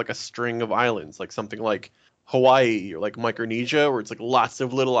 You just have like a string of islands, like something like Hawaii or like Micronesia, where it's like lots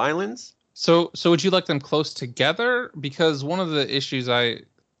of little islands. So would you like them close together? Because one of the issues I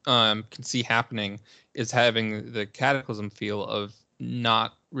can see happening is having the Cataclysm feel of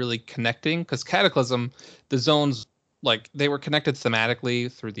not really connecting, because Cataclysm, the zones, like, they were connected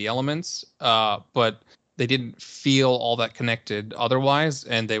thematically through the elements, but they didn't feel all that connected otherwise,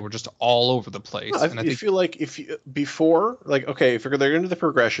 and they were just all over the place. Well, I feel like if you they're into the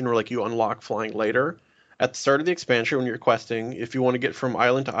progression where like you unlock flying later. At the start of the expansion, when you're questing, if you want to get from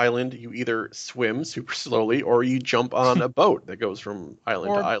island to island, you either swim super slowly or you jump on a boat that goes from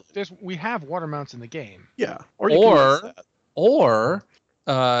island to island. We have water mounts in the game. Yeah. Or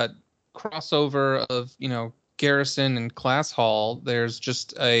crossover of, Garrison and Class Hall. There's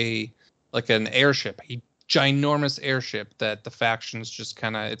just an airship, a ginormous airship that the factions just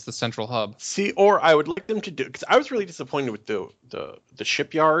it's the central hub. See, or I would like them to do, because I was really disappointed with the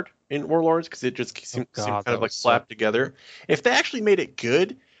shipyard in Warlords, because it just seemed kind of like slapped together. If they actually made it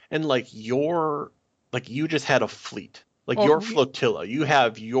good and you just had a fleet, your flotilla, you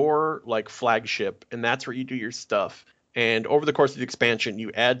have your like flagship, and that's where you do your stuff. And over the course of the expansion,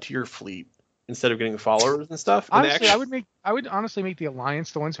 you add to your fleet instead of getting followers and stuff. Honestly, I would honestly make the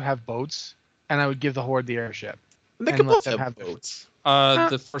Alliance the ones who have boats. And I would give the Horde the airship. They could both have boats.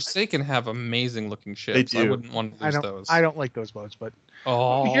 The Forsaken have amazing looking ships. They do. I wouldn't want to lose those. I don't like those boats, but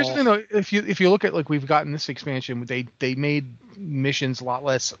here's the thing though. If you look at like we've gotten this expansion, they made missions a lot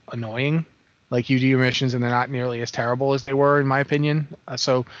less annoying. Like you do your missions and they're not nearly as terrible as they were, in my opinion.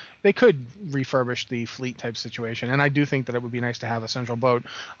 So they could refurbish the fleet type situation, and I do think that it would be nice to have a central boat.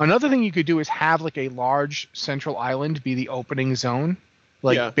 Another thing you could do is have like a large central island be the opening zone.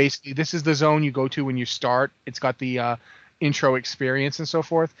 Basically, this is the zone you go to when you start. It's got the intro experience and so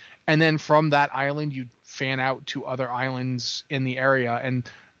forth. And then from that island, you fan out to other islands in the area. And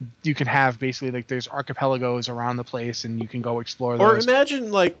you can have basically like there's archipelagos around the place and you can go explore those. Or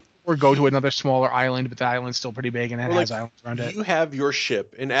imagine or go to another smaller island, but the island's still pretty big and it has islands around it. You have your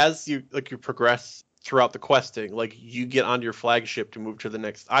ship, and as you progress throughout the questing, you get onto your flagship to move to the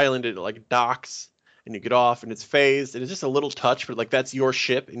next island. It docks. And you get off, and it's phased, and it's just a little touch, but that's your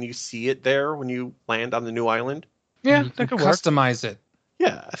ship, and you see it there when you land on the new island. Yeah, that could work. Customize it.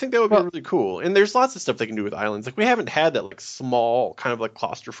 Yeah, I think that would be really cool. And there's lots of stuff they can do with islands. We haven't had that small kind of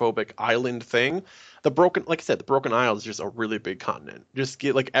claustrophobic island thing. The Broken Isles is just a really big continent. Just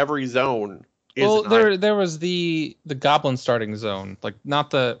get every zone. There was the Goblin starting zone,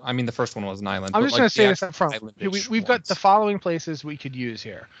 the first one was an island. I'm just going to say this up front. We've got the following places we could use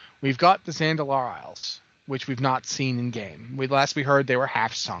here. We've got the Zandalar Isles, which we've not seen in game. Last we heard they were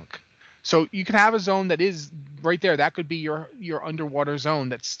half sunk. So you could have a zone that is right there. That could be your underwater zone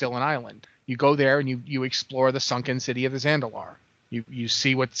that's still an island. You go there and you explore the sunken city of the Zandalar. You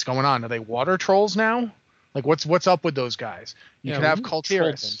see what's going on. Are they water trolls now? Like what's up with those guys? You could have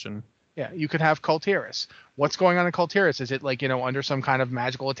Kultiris. Yeah, you could have Kultiris. What's going on in Kultiris? Is it like, under some kind of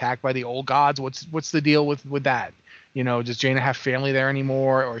magical attack by the old gods? What's the deal with that? Does Jaina have family there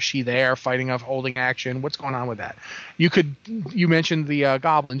anymore, or is she there fighting off holding action? What's going on with that? You mentioned the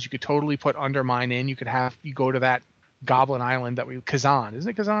goblins. You could totally put Undermine in. You go to that goblin island Kazan. Isn't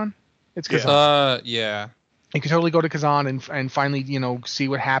it Kazan? It's Kazan. Yeah. You could totally go to Kazan and finally, see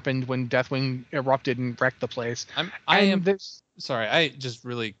what happened when Deathwing erupted and wrecked the place. Sorry, I just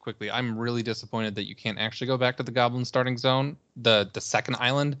really quickly, I'm really disappointed that you can't actually go back to the Goblin starting zone, the second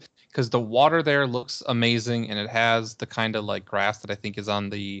island, because the water there looks amazing and it has the kind of like grass that I think is on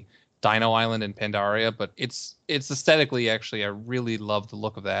the Dino Island in Pandaria, but it's aesthetically actually, I really love the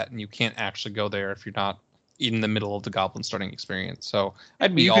look of that, and you can't actually go there if you're not in the middle of the Goblin starting experience. So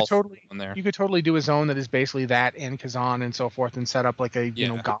I'd be all in there. You could totally do a zone that is basically that and Kazan and so forth, and set up like a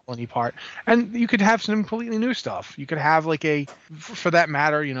goblin-y part. And you could have some completely new stuff. You could have like for that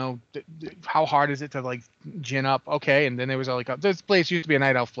matter, how hard is it to like gin up? Okay, and then there was this place used to be a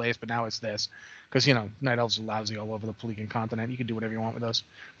Night Elf place, but now it's this. Because, Night Elves are lousy all over the Pelegan continent. You can do whatever you want with those.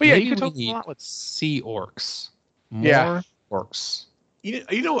 But yeah, maybe you could totally do a lot with sea orcs. Orcs.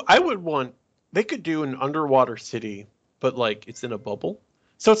 I would want... They could do an underwater city, but like it's in a bubble.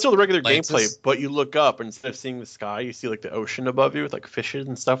 So it's still the regular gameplay, but you look up and instead of seeing the sky, you see like the ocean above you with like fishes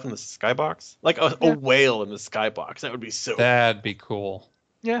and stuff in the skybox. Like a whale in the skybox. That would be so That'd be cool.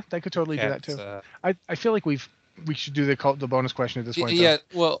 Yeah, they could totally do that too. I feel like we should do the bonus question at this point. Yeah,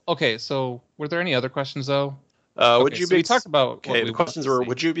 well, okay, so were there any other questions though? Would you be we talked about okay, the questions were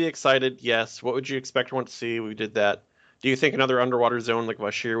would you be excited? Yes. What would you expect or want to see? We did that. Do you think another underwater zone like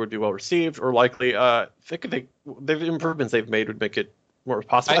Vashj'ir would be well received or likely? The improvements they've made would make it more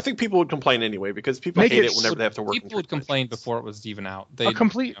possible. I think people would complain anyway because people hate it whenever they have to work. People would complain before it was even out. A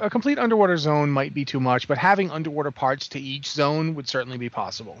complete underwater zone might be too much, but having underwater parts to each zone would certainly be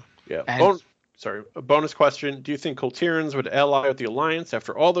possible. Yeah. A bonus question. Do you think Kultirans would ally with the Alliance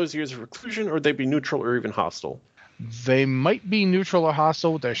after all those years of reclusion, or would they be neutral or even hostile? They might be neutral or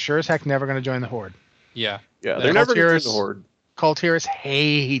hostile, but they're sure as heck never going to join the Horde. Yeah. Yeah, they're never going to join the Horde. Kultiris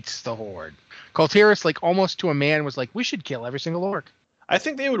hates the Horde. Kultiris, like almost to a man, was like, we should kill every single orc. I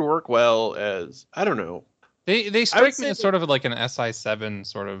think they would work well as, I don't know. They strike me as sort of like an SI7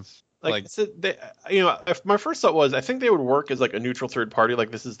 sort of if my first thought was I think they would work as like a neutral third party,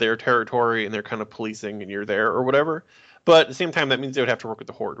 like this is their territory and they're kind of policing and you're there or whatever. But at the same time, that means they would have to work with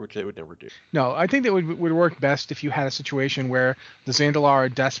the Horde, which they would never do. No, I think that would work best if you had a situation where the Zandalar are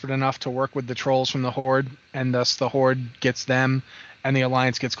desperate enough to work with the trolls from the Horde, and thus the Horde gets them, and the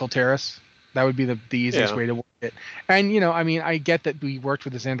Alliance gets Kultiris. That would be the easiest way to work it. And, I get that we worked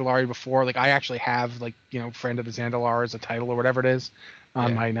with the Zandalari before. Like, I actually have, Friend of the Zandalar as a title or whatever it is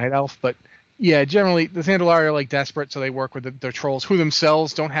on my Night Elf. But, yeah, generally, the Zandalari are, desperate, so they work with the trolls, who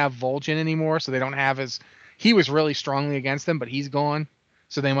themselves don't have Vol'jin anymore, so they don't have as... He was really strongly against them, but he's gone,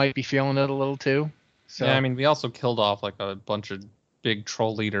 so they might be feeling it a little too. So. Yeah, we also killed off a bunch of big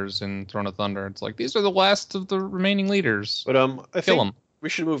troll leaders in Throne of Thunder. It's like these are the last of the remaining leaders. But I think we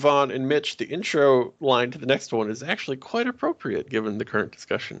should move on. And Mitch, the intro line to the next one is actually quite appropriate given the current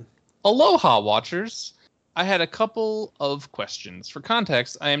discussion. Aloha, Watchers. I had a couple of questions. For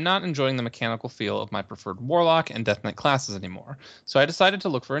context, I am not enjoying the mechanical feel of my preferred Warlock and Death Knight classes anymore, so I decided to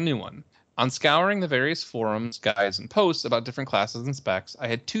look for a new one. On scouring the various forums, guides, and posts about different classes and specs, I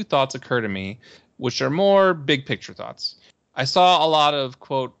had two thoughts occur to me, which are more big picture thoughts. I saw a lot of,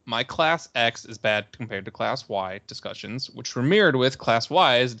 quote, my class X is bad compared to class Y discussions, which were mirrored with class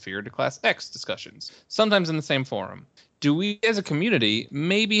Y is inferior to class X discussions, sometimes in the same forum. Do we as a community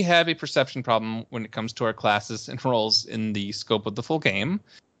maybe have a perception problem when it comes to our classes and roles in the scope of the full game?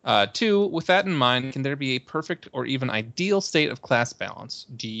 Two, with that in mind, can there be a perfect or even ideal state of class balance?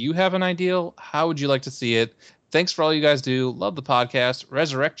 Do you have an ideal? How would you like to see it? Thanks for all you guys do. Love the podcast.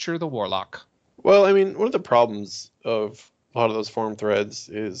 Resurrecture the Warlock. Well, one of the problems of a lot of those forum threads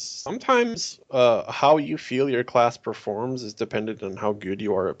is sometimes how you feel your class performs is dependent on how good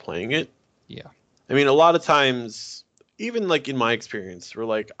you are at playing it. Yeah. A lot of times, even in my experience,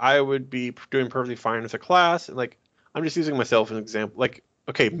 where I would be doing perfectly fine with a class, and I'm just using myself as an example.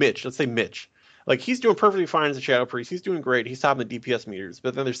 Okay, Mitch, let's say Mitch. He's doing perfectly fine as a Shadow Priest. He's doing great. He's topping the DPS meters.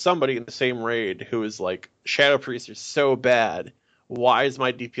 But then there's somebody in the same raid who is Shadow Priests are so bad. Why is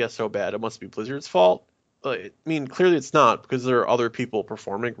my DPS so bad? It must be Blizzard's fault. Clearly it's not, because there are other people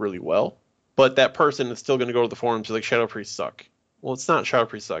performing really well. But that person is still going to go to the forums and Shadow Priests suck. well, it's not Shadow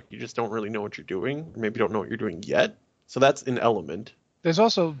Priest suck. You just don't really know what you're doing. Maybe don't know what you're doing yet. So that's an element. There's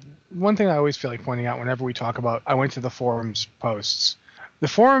also one thing I always feel like pointing out whenever we talk about, I went to the forums posts. The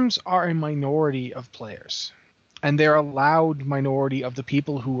forums are a minority of players, and they're a loud minority of the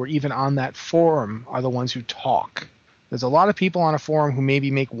people who are even on that forum are the ones who talk. There's a lot of people on a forum who maybe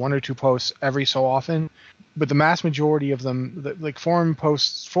make one or two posts every so often, but the mass majority of them, like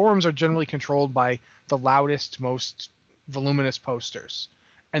forums are generally controlled by the loudest, most voluminous posters,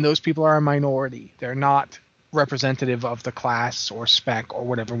 and those people are a minority. They're not representative of the class or spec or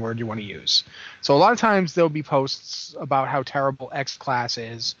whatever word you want to use. So a lot of times there'll be posts about how terrible X class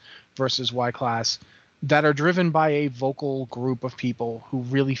is versus Y class that are driven by a vocal group of people who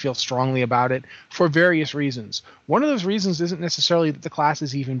really feel strongly about it for various reasons. One of those reasons isn't necessarily that the class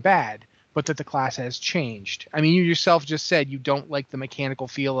is even bad, but that the class has changed. I mean, you yourself just said you don't like the mechanical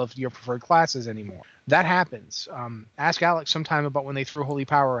feel of your preferred classes anymore. That happens. Ask Alex sometime about when they threw Holy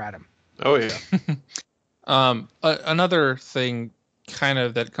Power at him. Oh, yeah. Another thing kind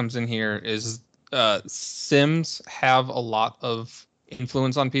of that comes in here is Sims have a lot of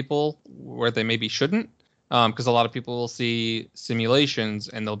influence on people where they maybe shouldn't, because a lot of people will see simulations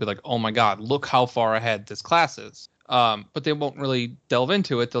and they'll be like, oh my god, look how far ahead this class is, but they won't really delve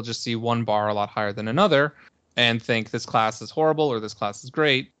into it. They'll just see one bar a lot higher than another and think this class is horrible or this class is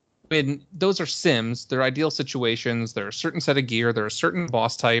great. And those are Sims. They're ideal situations. They're a certain set of gear. They're a certain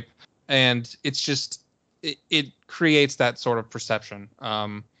boss type, and it's just it creates that sort of perception.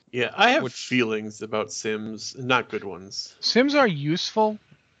 Yeah, I have feelings about Sims, not good ones. Sims are useful.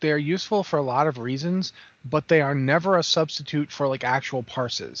 They're useful for a lot of reasons, but they are never a substitute for like actual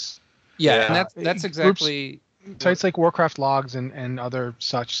parses. Yeah, and that's exactly sites like Warcraft Logs and other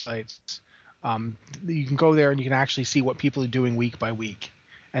such sites. You can go there and you can actually see what people are doing week by week,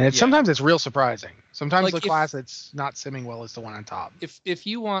 and sometimes it's real surprising. Sometimes like the class that's not simming well is the one on top. If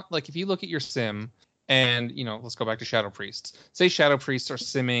you want, like, if you look at your sim. And, let's go back to Shadow Priests. Say Shadow Priests are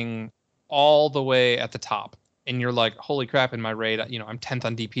simming all the way at the top. And you're like, holy crap, in my raid, I'm 10th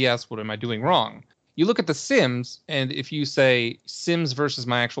on DPS. What am I doing wrong? You look at the Sims, and if you say Sims versus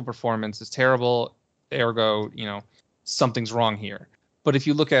my actual performance is terrible, ergo, something's wrong here. But if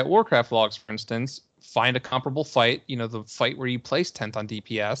you look at Warcraft Logs, for instance, find a comparable fight, the fight where you place 10th on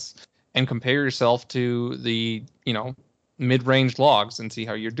DPS, and compare yourself to the, mid-range logs and see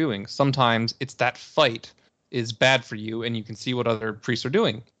how you're doing. Sometimes it's that fight is bad for you, and you can see what other priests are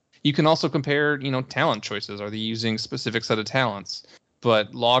doing. You can also compare, talent choices. Are they using specific set of talents?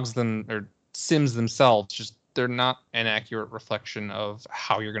 But logs or Sims themselves, just they're not an accurate reflection of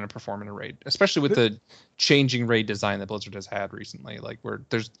how you're going to perform in a raid, especially with the changing raid design that Blizzard has had recently, like where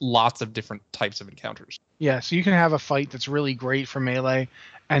there's lots of different types of encounters. Yeah, so you can have a fight that's really great for melee,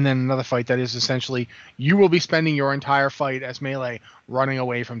 and then another fight that is essentially you will be spending your entire fight as melee running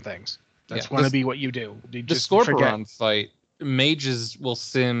away from things. That's going to be what you do. The Scorpion fight, mages will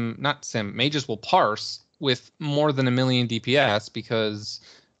mages will parse with more than 1 million DPS because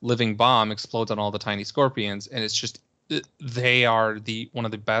Living Bomb explodes on all the tiny scorpions, and it's just they are one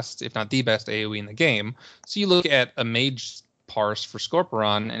of the best, if not the best, AoE in the game. So you look at a mage parse for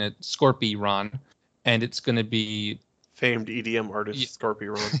Scorpion and Scorpion, and it's going to be famed EDM artist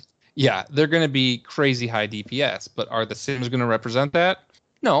Scorpion. Yeah, they're going to be crazy high DPS, but are the Sims going to represent that?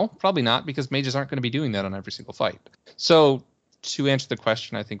 No, probably not, because mages aren't going to be doing that on every single fight. So to answer the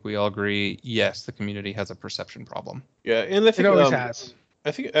question, I think we all agree, yes, the community has a perception problem. Yeah, and I think it always has. I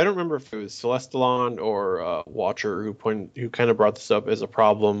don't remember if it was Celestalon or Watcher who kind of brought this up as a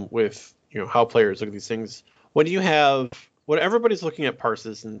problem with how players look at these things. When everybody's looking at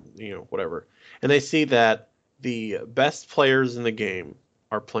parses and whatever, and they see that the best players in the game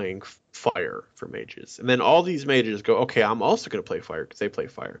are playing fire for mages, and then all these mages go, okay, I'm also going to play fire because they play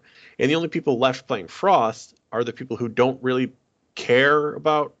fire, and the only people left playing frost are the people who don't really care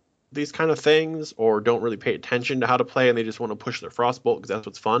about these kind of things or don't really pay attention to how to play, and they just want to push their Frostbolt because that's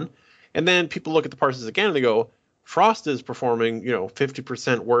what's fun. And then people look at the parses again and they go, Frost is performing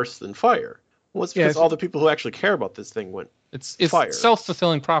 50% worse than fire. Well, it's because all the people who actually care about this thing went it's fire.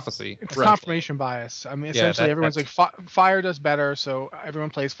 Self-fulfilling prophecy. It's confirmation bias. I mean, essentially everyone's like fire does better, so everyone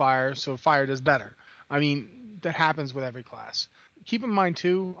plays fire, so fire does better. I mean, that happens with every class. Keep in mind,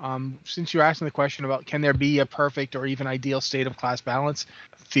 too, since you're asking the question about can there be a perfect or even ideal state of class balance,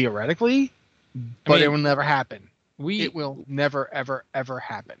 theoretically, but it will never happen. It will never, ever, ever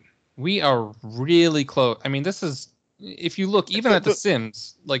happen. We are really close. I mean, this is, if you look even at the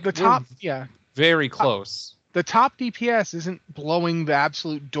Sims, like the top, very close. The top DPS isn't blowing the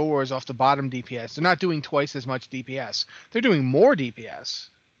absolute doors off the bottom DPS. They're not doing twice as much DPS. They're doing more DPS.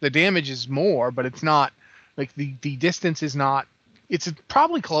 The damage is more, but it's not, like the distance is not it's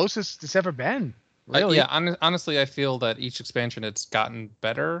probably closest it's ever been. Really. Honestly, I feel that each expansion it's gotten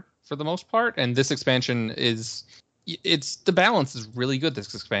better for the most part, and this expansion the balance is really good.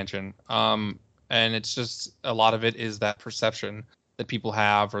 This expansion, and it's just a lot of it is that perception that people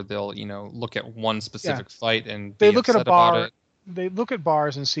have, or they'll look at one specific fight and they look at a bar. about it. They look at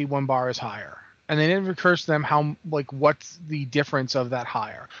bars and see one bar is higher, and then it occurs to them how what's the difference of that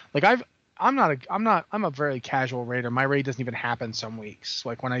higher. Like I'm a very casual raider. My raid doesn't even happen some weeks.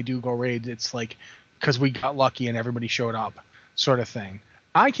 Like when I do go raid, it's like because we got lucky and everybody showed up, sort of thing.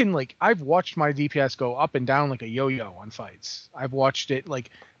 I've watched my DPS go up and down like a yo-yo on fights. I've watched it like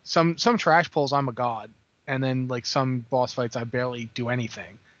some trash pulls I'm a god, and then like some boss fights I barely do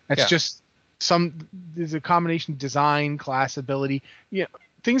anything. It's just there's a combination of design, class ability.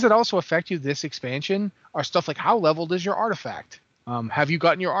 Things that also affect you this expansion are stuff like how leveled is your artifact? Have you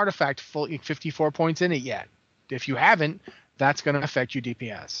gotten your artifact full 54 points in it yet? If you haven't, that's going to affect your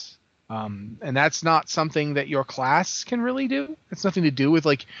DPS. And that's not something that your class can really do. It's nothing to do with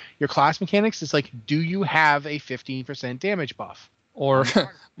like your class mechanics. It's like, do you have a 15% damage buff? Or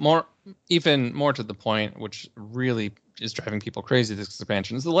even more to the point, which really is driving people crazy, this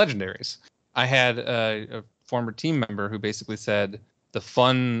expansion, is the legendaries. I had a former team member who basically said the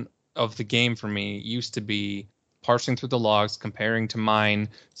fun of the game for me used to be parsing through the logs, comparing to mine,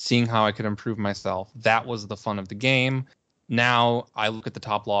 seeing how I could improve myself. That was the fun of the game. Now I look at the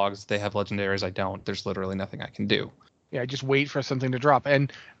top logs. They have legendaries. I don't. There's literally nothing I can do. Yeah, just wait for something to drop.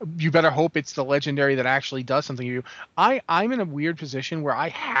 And you better hope it's the legendary that actually does something to you. I'm in a weird position where I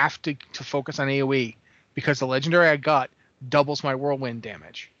have to focus on AoE because the legendary I got doubles my whirlwind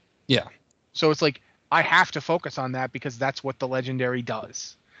damage. Yeah. So it's like I have to focus on that because that's what the legendary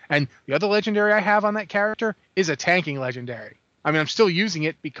does. And the other legendary I have on that character is a tanking legendary. I mean, I'm still using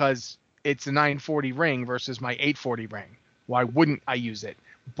it because it's a 940 ring versus my 840 ring. Why wouldn't I use it?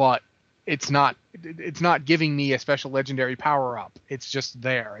 But it's not giving me a special legendary power up. It's just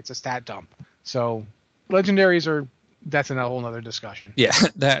there. It's a stat dump. So legendaries that's a whole nother discussion. Yeah,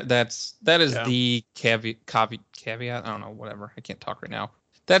 that is the caveat. I don't know, whatever. I can't talk right now.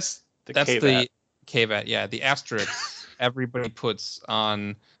 That's the caveat. Yeah, the asterisk everybody puts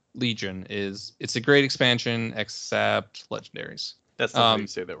on Legion is it's a great expansion except legendaries. That's not how you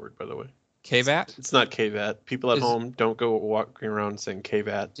say that word, by the way. Caveat? It's not caveat. People at home don't go walking around saying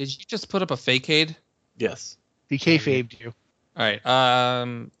caveat. Did you just put up a fakeade? Yes. He kayfabed you. All right.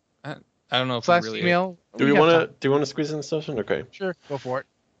 I don't know if Last really email. Do you want to squeeze in the session? Okay. Sure, go for it.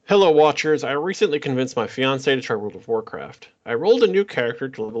 Hello, Watchers. I recently convinced my fiancée to try World of Warcraft. I rolled a new character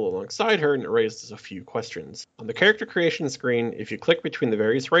to level alongside her, and it raises a few questions. On the character creation screen, if you click between the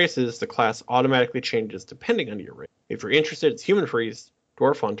various races, the class automatically changes depending on your race. If you're interested, it's Human Priest,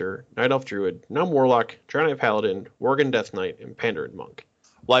 Dwarf Hunter, Night Elf Druid, Gnome Warlock, Draenei Paladin, Worgen Death Knight, and Pandaren Monk.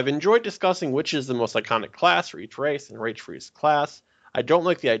 While I've enjoyed discussing which is the most iconic class for each race and race for each class, I don't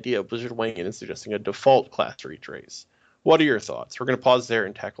like the idea of Blizzard weighing in and suggesting a default class for each race. What are your thoughts? We're going to pause there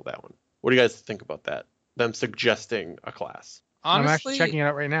and tackle that one. What do you guys think about that? Them suggesting a class. Honestly, I'm actually checking it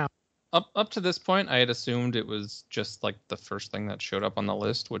out right now. Up to this point, I had assumed it was just like the first thing that showed up on the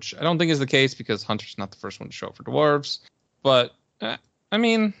list, which I don't think is the case because Hunter's not the first one to show up for dwarves. But I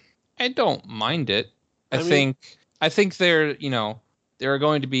mean, I don't mind it. I think there are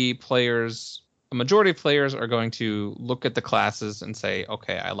going to be players. A majority of players are going to look at the classes and say,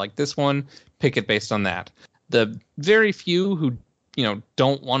 okay, I like this one, pick it based on that. The very few who,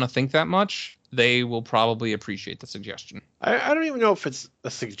 don't want to think that much, they will probably appreciate the suggestion. I don't even know if it's a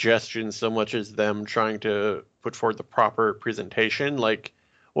suggestion so much as them trying to put forward the proper presentation. Like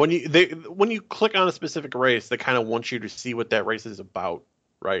when you click on a specific race, they kind of want you to see what that race is about,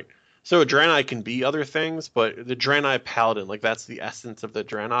 right? So a Draenei can be other things, but the Draenei Paladin, like that's the essence of the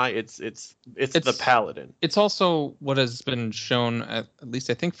Draenei. It's the Paladin. It's also what has been shown, at least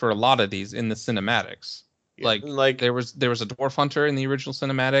I think for a lot of these, in the cinematics. Yeah, like there was a Dwarf Hunter in the original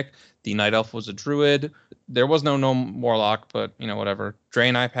cinematic. The Night Elf was a Druid. There was no Gnome Warlock, but whatever.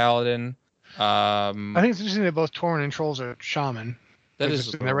 Draenei Paladin. I think it's interesting that both Tauren and Trolls are Shaman.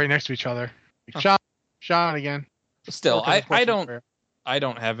 They're right next to each other. Shaman again. Still, I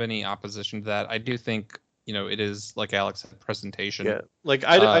don't have any opposition to that. I do think it is, like Alex said, presentation. Yeah, like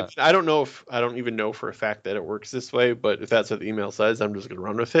I don't know if I don't even know for a fact that it works this way, but if that's what the email says, I'm just gonna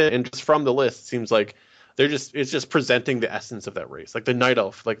run with it. And just from the list, it seems like it's just presenting the essence of that race, like the Night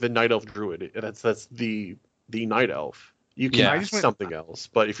Elf, Druid. That's the Night Elf. You can do something else,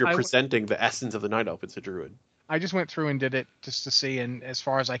 but if you're presenting the essence of the Night Elf, it's a Druid. I just went through and did it just to see, and as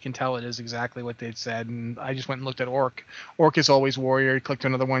far as I can tell, it is exactly what they'd said. And I just went and looked at Orc. Orc is always warrior. You click to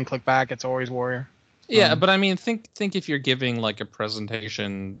another one, click back, it's always warrior. Yeah, but I mean, think if you're giving like a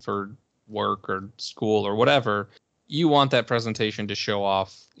presentation for work or school or whatever, you want that presentation to show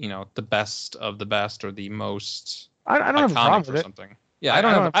off, the best of the best or the most I don't have a iconic problem or with it. something. Yeah, I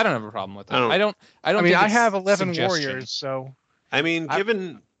don't have a problem with it. I don't I mean, think I it's have 11 suggestion. warriors, so I mean,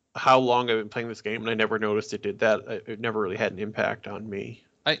 given how long I've been playing this game, and I never noticed it did that, it never really had an impact on me.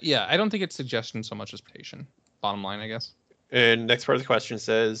 I don't think it's suggestion so much as patient. Bottom line, I guess. And next part of the question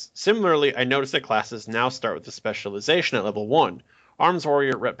says, similarly, I noticed that classes now start with a specialization at level 1, Arms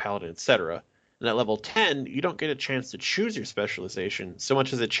Warrior, Ret Paladin, etc. And at level 10, you don't get a chance to choose your specialization, so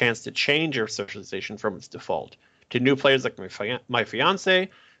much as a chance to change your specialization from its default. To new players like my fiance,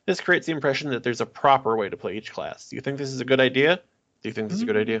 this creates the impression that there's a proper way to play each class. Do you think this is a good idea? Do you think this is a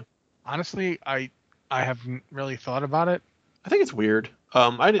good idea? Honestly, I haven't really thought about it. I think it's weird.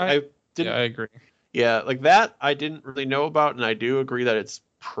 I didn't. Yeah, I agree. Yeah, like that I didn't really know about, and I do agree that it's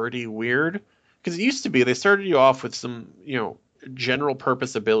pretty weird. Because it used to be, they started you off with some, general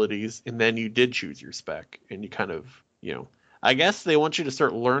purpose abilities, and then you did choose your spec, and you kind of, I guess they want you to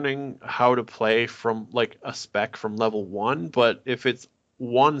start learning how to play from, like, a spec from level 1, but if it's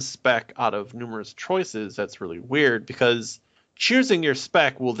one spec out of numerous choices, that's really weird, because choosing your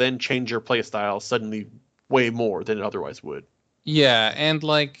spec will then change your playstyle suddenly way more than it otherwise would. Yeah, and,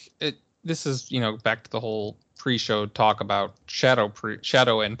 like, this is, back to the whole pre-show talk about Shadow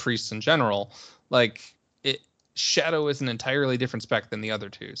and Priests in general. Like, Shadow is an entirely different spec than the other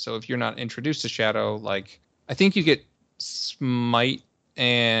two. So if you're not introduced to Shadow, like, I think you get Smite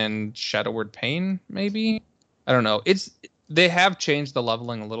and Shadow Word Pain, maybe? I don't know. They have changed the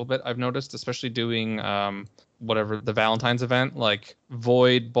leveling a little bit, I've noticed, especially doing whatever the Valentine's event. Like,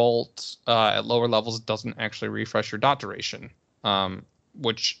 Void Bolt at lower levels doesn't actually refresh your dot duration.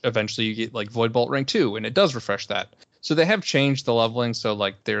 Which eventually you get like Void Bolt rank 2, and it does refresh that. So they have changed the leveling, so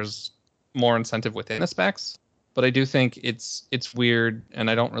like there's more incentive within the specs. But I do think it's weird, and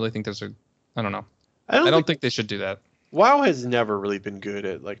I don't really think I don't know. I don't think they should do that. WoW has never really been good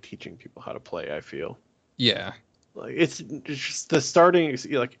at like teaching people how to play, I feel. Yeah. Like it's just the starting,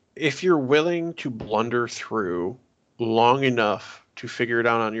 like if you're willing to blunder through long enough to figure it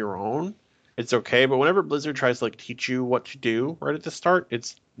out on your own, it's okay, but whenever Blizzard tries to like teach you what to do right at the start,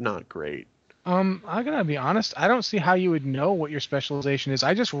 it's not great. I'm gonna be honest. I don't see how you would know what your specialization is.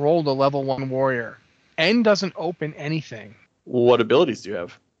 I just rolled a level 1 warrior. N doesn't open anything. What abilities do you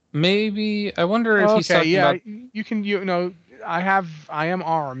have? Maybe I wonder if he's talking about. You can. I am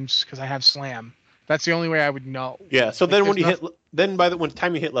arms because I have slam. That's the only way I would know. Yeah. So then when you hit, then by the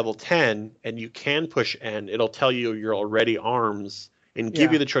time you hit level 10 and you can push N, it'll tell you you're already arms. And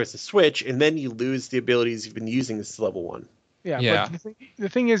give you the choice to switch, and then you lose the abilities you've been using this level 1. Yeah. But the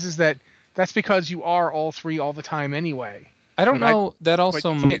thing is that that's because you are all 3 all the time anyway. I don't know. That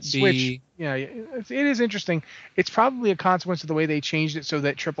also might be. Switch. Yeah, it is interesting. It's probably a consequence of the way they changed it so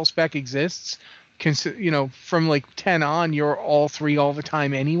that triple spec exists. From like 10 on, you're all 3 all the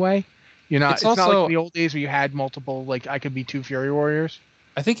time anyway. It's not like the old days where you had multiple. Like I could be 2 Fury Warriors.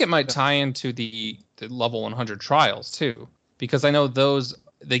 I think it might tie into the level 100 trials too. Because I know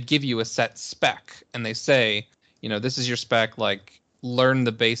they give you a set spec, and they say, this is your spec, like, learn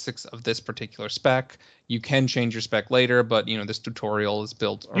the basics of this particular spec. You can change your spec later, but, this tutorial is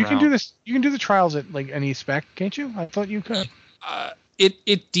built around... You can do this. You can do the trials at, like, any spec, can't you? I thought you could.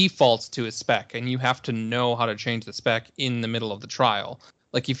 It defaults to a spec, and you have to know how to change the spec in the middle of the trial.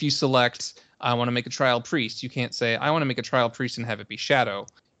 Like, if you select, I want to make a trial priest, you can't say, I want to make a trial priest and have it be Shadow.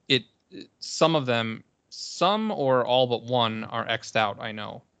 Some of them... Some or all but one are X'd out, I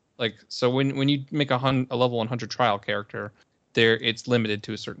know. Like, so when you make a level 100 trial character, it's limited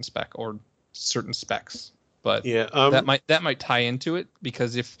to a certain spec or certain specs. But that might tie into it,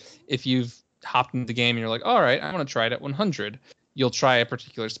 because if you've hopped into the game and you're like, all right, I want to try it at 100, you'll try a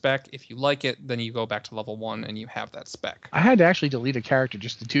particular spec. If you like it, then you go back to level 1 and you have that spec. I had to actually delete a character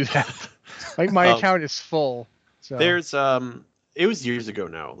just to do that. Like, my account is full. So. There's it was years ago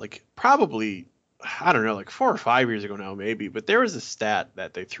now, like probably, I don't know, like 4 or 5 years ago now, maybe, but there was a stat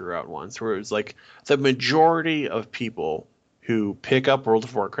that they threw out once where it was like the majority of people who pick up World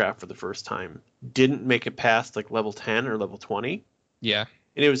of Warcraft for the first time didn't make it past like level 10 or level 20. Yeah.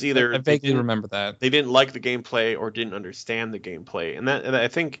 And it was either I vaguely remember that they didn't like the gameplay or didn't understand the gameplay. And I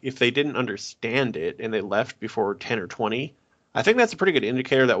think if they didn't understand it and they left before 10 or 20, I think that's a pretty good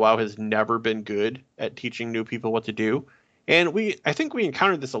indicator that WoW has never been good at teaching new people what to do. And I think we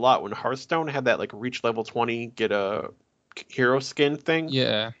encountered this a lot when Hearthstone had that like reach level 20, get a hero skin thing.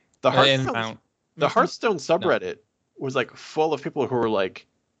 Yeah. The Hearthstone subreddit was like full of people who were like,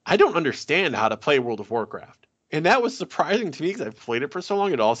 I don't understand how to play World of Warcraft. And that was surprising to me because I've played it for so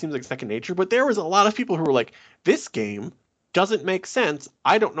long. It all seems like second nature. But there was a lot of people who were like, this game doesn't make sense.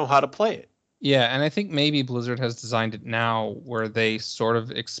 I don't know how to play it. Yeah, and I think maybe Blizzard has designed it now where they sort of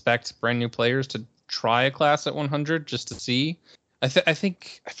expect brand new players to try a class at 100 just to see. I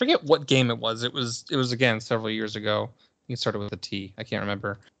think I forget what game it was. It was again several years ago. I think it started with a T. I can't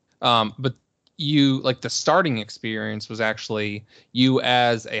remember. But you like the starting experience was actually you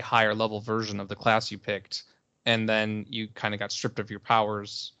as a higher level version of the class you picked, and then you kind of got stripped of your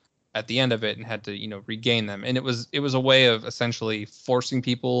powers at the end of it and had to regain them. And it was a way of essentially forcing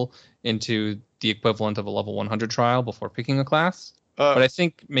people into the equivalent of a level 100 trial before picking a class. But I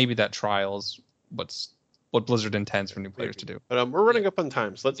think maybe that trial is what Blizzard intends for new players to do. But we're running up on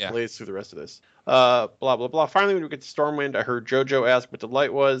time, so let's blaze through the rest of this. Blah, blah, blah. Finally, when we get to Stormwind, I heard JoJo ask what the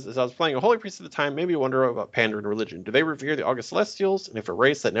light was. As I was playing a Holy Priest at the time, maybe wonder about Pandaren religion. Do they revere the August Celestials? And if a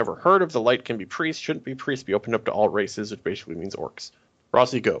race that never heard of the light can be priest, shouldn't be priest be opened up to all races, which basically means orcs?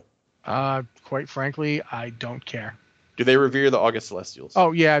 Rossi, go. Quite frankly, I don't care. Do they revere the August Celestials?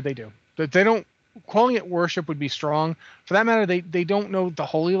 Oh, yeah, they do. They don't. Calling it worship would be strong. For that matter, they don't know what the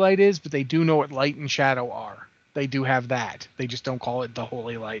holy light is, but they do know what light and shadow are. They do have that. They just don't call it the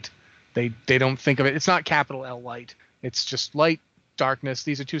holy light. They don't think of it. It's not capital L light. It's just light, darkness.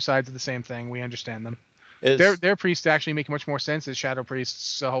 These are two sides of the same thing. We understand them. Their priests actually make much more sense as shadow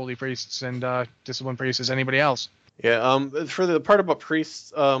priests, holy priests, and discipline priests as anybody else. Yeah. For the part about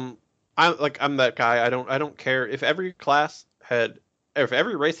priests, I'm that guy. I don't care if every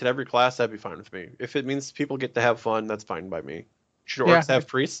race had every class, that'd be fine with me. If it means people get to have fun, that's fine by me. Should orcs have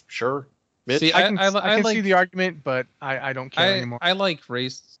priests? Sure. See, I can see the argument, but I don't care anymore. I like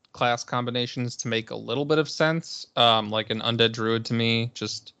race class combinations to make a little bit of sense. Like an undead druid to me,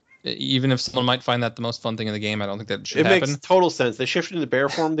 just even if someone might find that the most fun thing in the game, I don't think that should happen. It makes total sense. They shifted into bear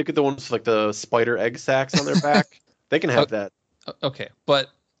form. They get the ones with like the spider egg sacs on their back. They can have that. Okay, but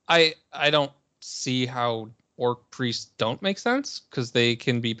I don't see how orc priests don't make sense because they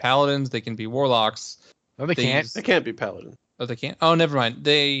can be paladins, they can be warlocks. No, they can't. They can't be paladin. Oh, they can't. Oh, never mind.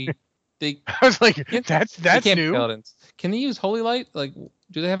 They I was like, that's new. Paladins. Can they use holy light? Like,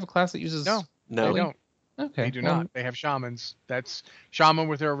 do they have a class that uses? No, they don't. Okay, they do not. They have shamans. That's shaman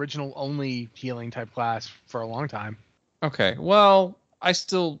with their original only healing type class for a long time. Okay, well, I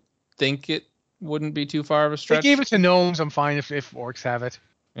still think it wouldn't be too far of a stretch. They gave it to gnomes. I'm fine if orcs have it.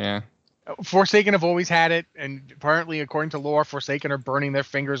 Yeah. Forsaken have always had it, and apparently, according to lore, Forsaken are burning their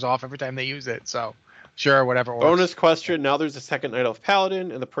fingers off every time they use it. So, sure, whatever. Orcs. Bonus question: now there's a second Night Elf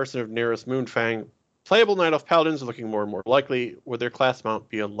Paladin, and the person of nearest Moonfang. Playable Night Elf Paladins are looking more and more likely. Would their class mount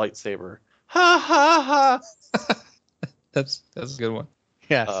be a lightsaber? Ha ha ha! That's a good one.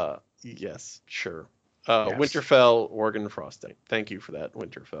 Yes. Yes, sure. Yes. Winterfell, Oregon Frostite. Thank you for that,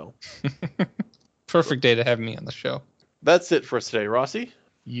 Winterfell. Perfect day to have me on the show. That's it for us today, Rossi.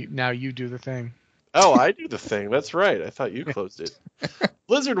 Now you do the thing. Oh, I do the thing. That's right. I thought you closed it.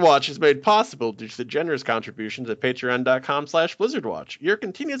 Blizzard Watch is made possible due to the generous contributions at patreon.com/BlizzardWatch. Your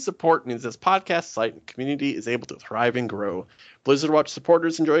continued support means this podcast site and community is able to thrive and grow. Blizzard Watch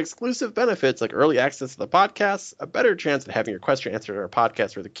supporters enjoy exclusive benefits like early access to the podcasts, a better chance at having your question answered at our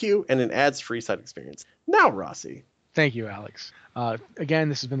podcast or the queue, and an ads-free site experience. Now, Rossi. Thank you, Alex. Again,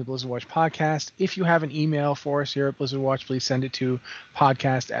 this has been the Blizzard Watch podcast. If you have an email for us here at Blizzard Watch, please send it to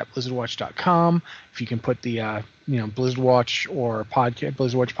podcast@blizzardwatch.com. If you can put the Blizzard Watch or Blizzard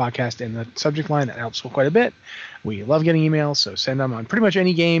Watch podcast in the subject line, that helps quite a bit. We love getting emails, so send them on pretty much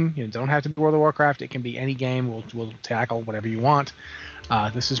any game. You don't have to be World of Warcraft. It can be any game. We'll tackle whatever you want.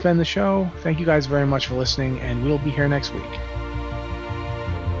 This has been the show. Thank you guys very much for listening, and we'll be here next week.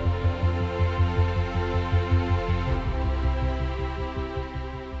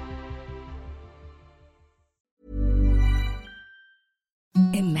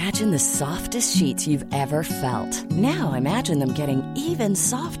 Imagine the softest sheets you've ever felt. Now imagine them getting even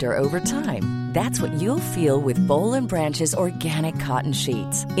softer over time. That's what you'll feel with Boll & Branch's organic cotton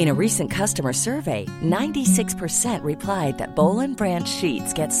sheets. In a recent customer survey, 96% replied that Boll & Branch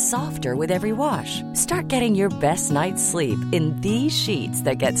sheets get softer with every wash. Start getting your best night's sleep in these sheets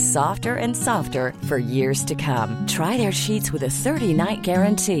that get softer and softer for years to come. Try their sheets with a 30-night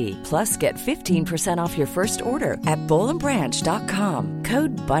guarantee. Plus, get 15% off your first order at bollandbranch.com.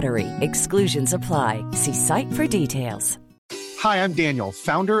 Code BUTTERY. Exclusions apply. See site for details. Hi, I'm Daniel,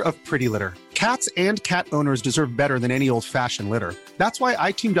 founder of Pretty Litter. Cats and cat owners deserve better than any old-fashioned litter. That's why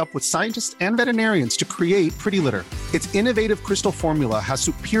I teamed up with scientists and veterinarians to create Pretty Litter. Its innovative crystal formula has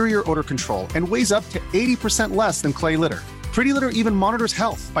superior odor control and weighs up to 80% less than clay litter. Pretty Litter even monitors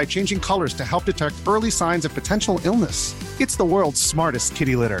health by changing colors to help detect early signs of potential illness. It's the world's smartest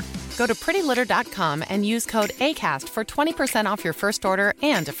kitty litter. Go to prettylitter.com and use code ACAST for 20% off your first order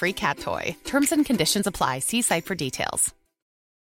and a free cat toy. Terms and conditions apply. See site for details.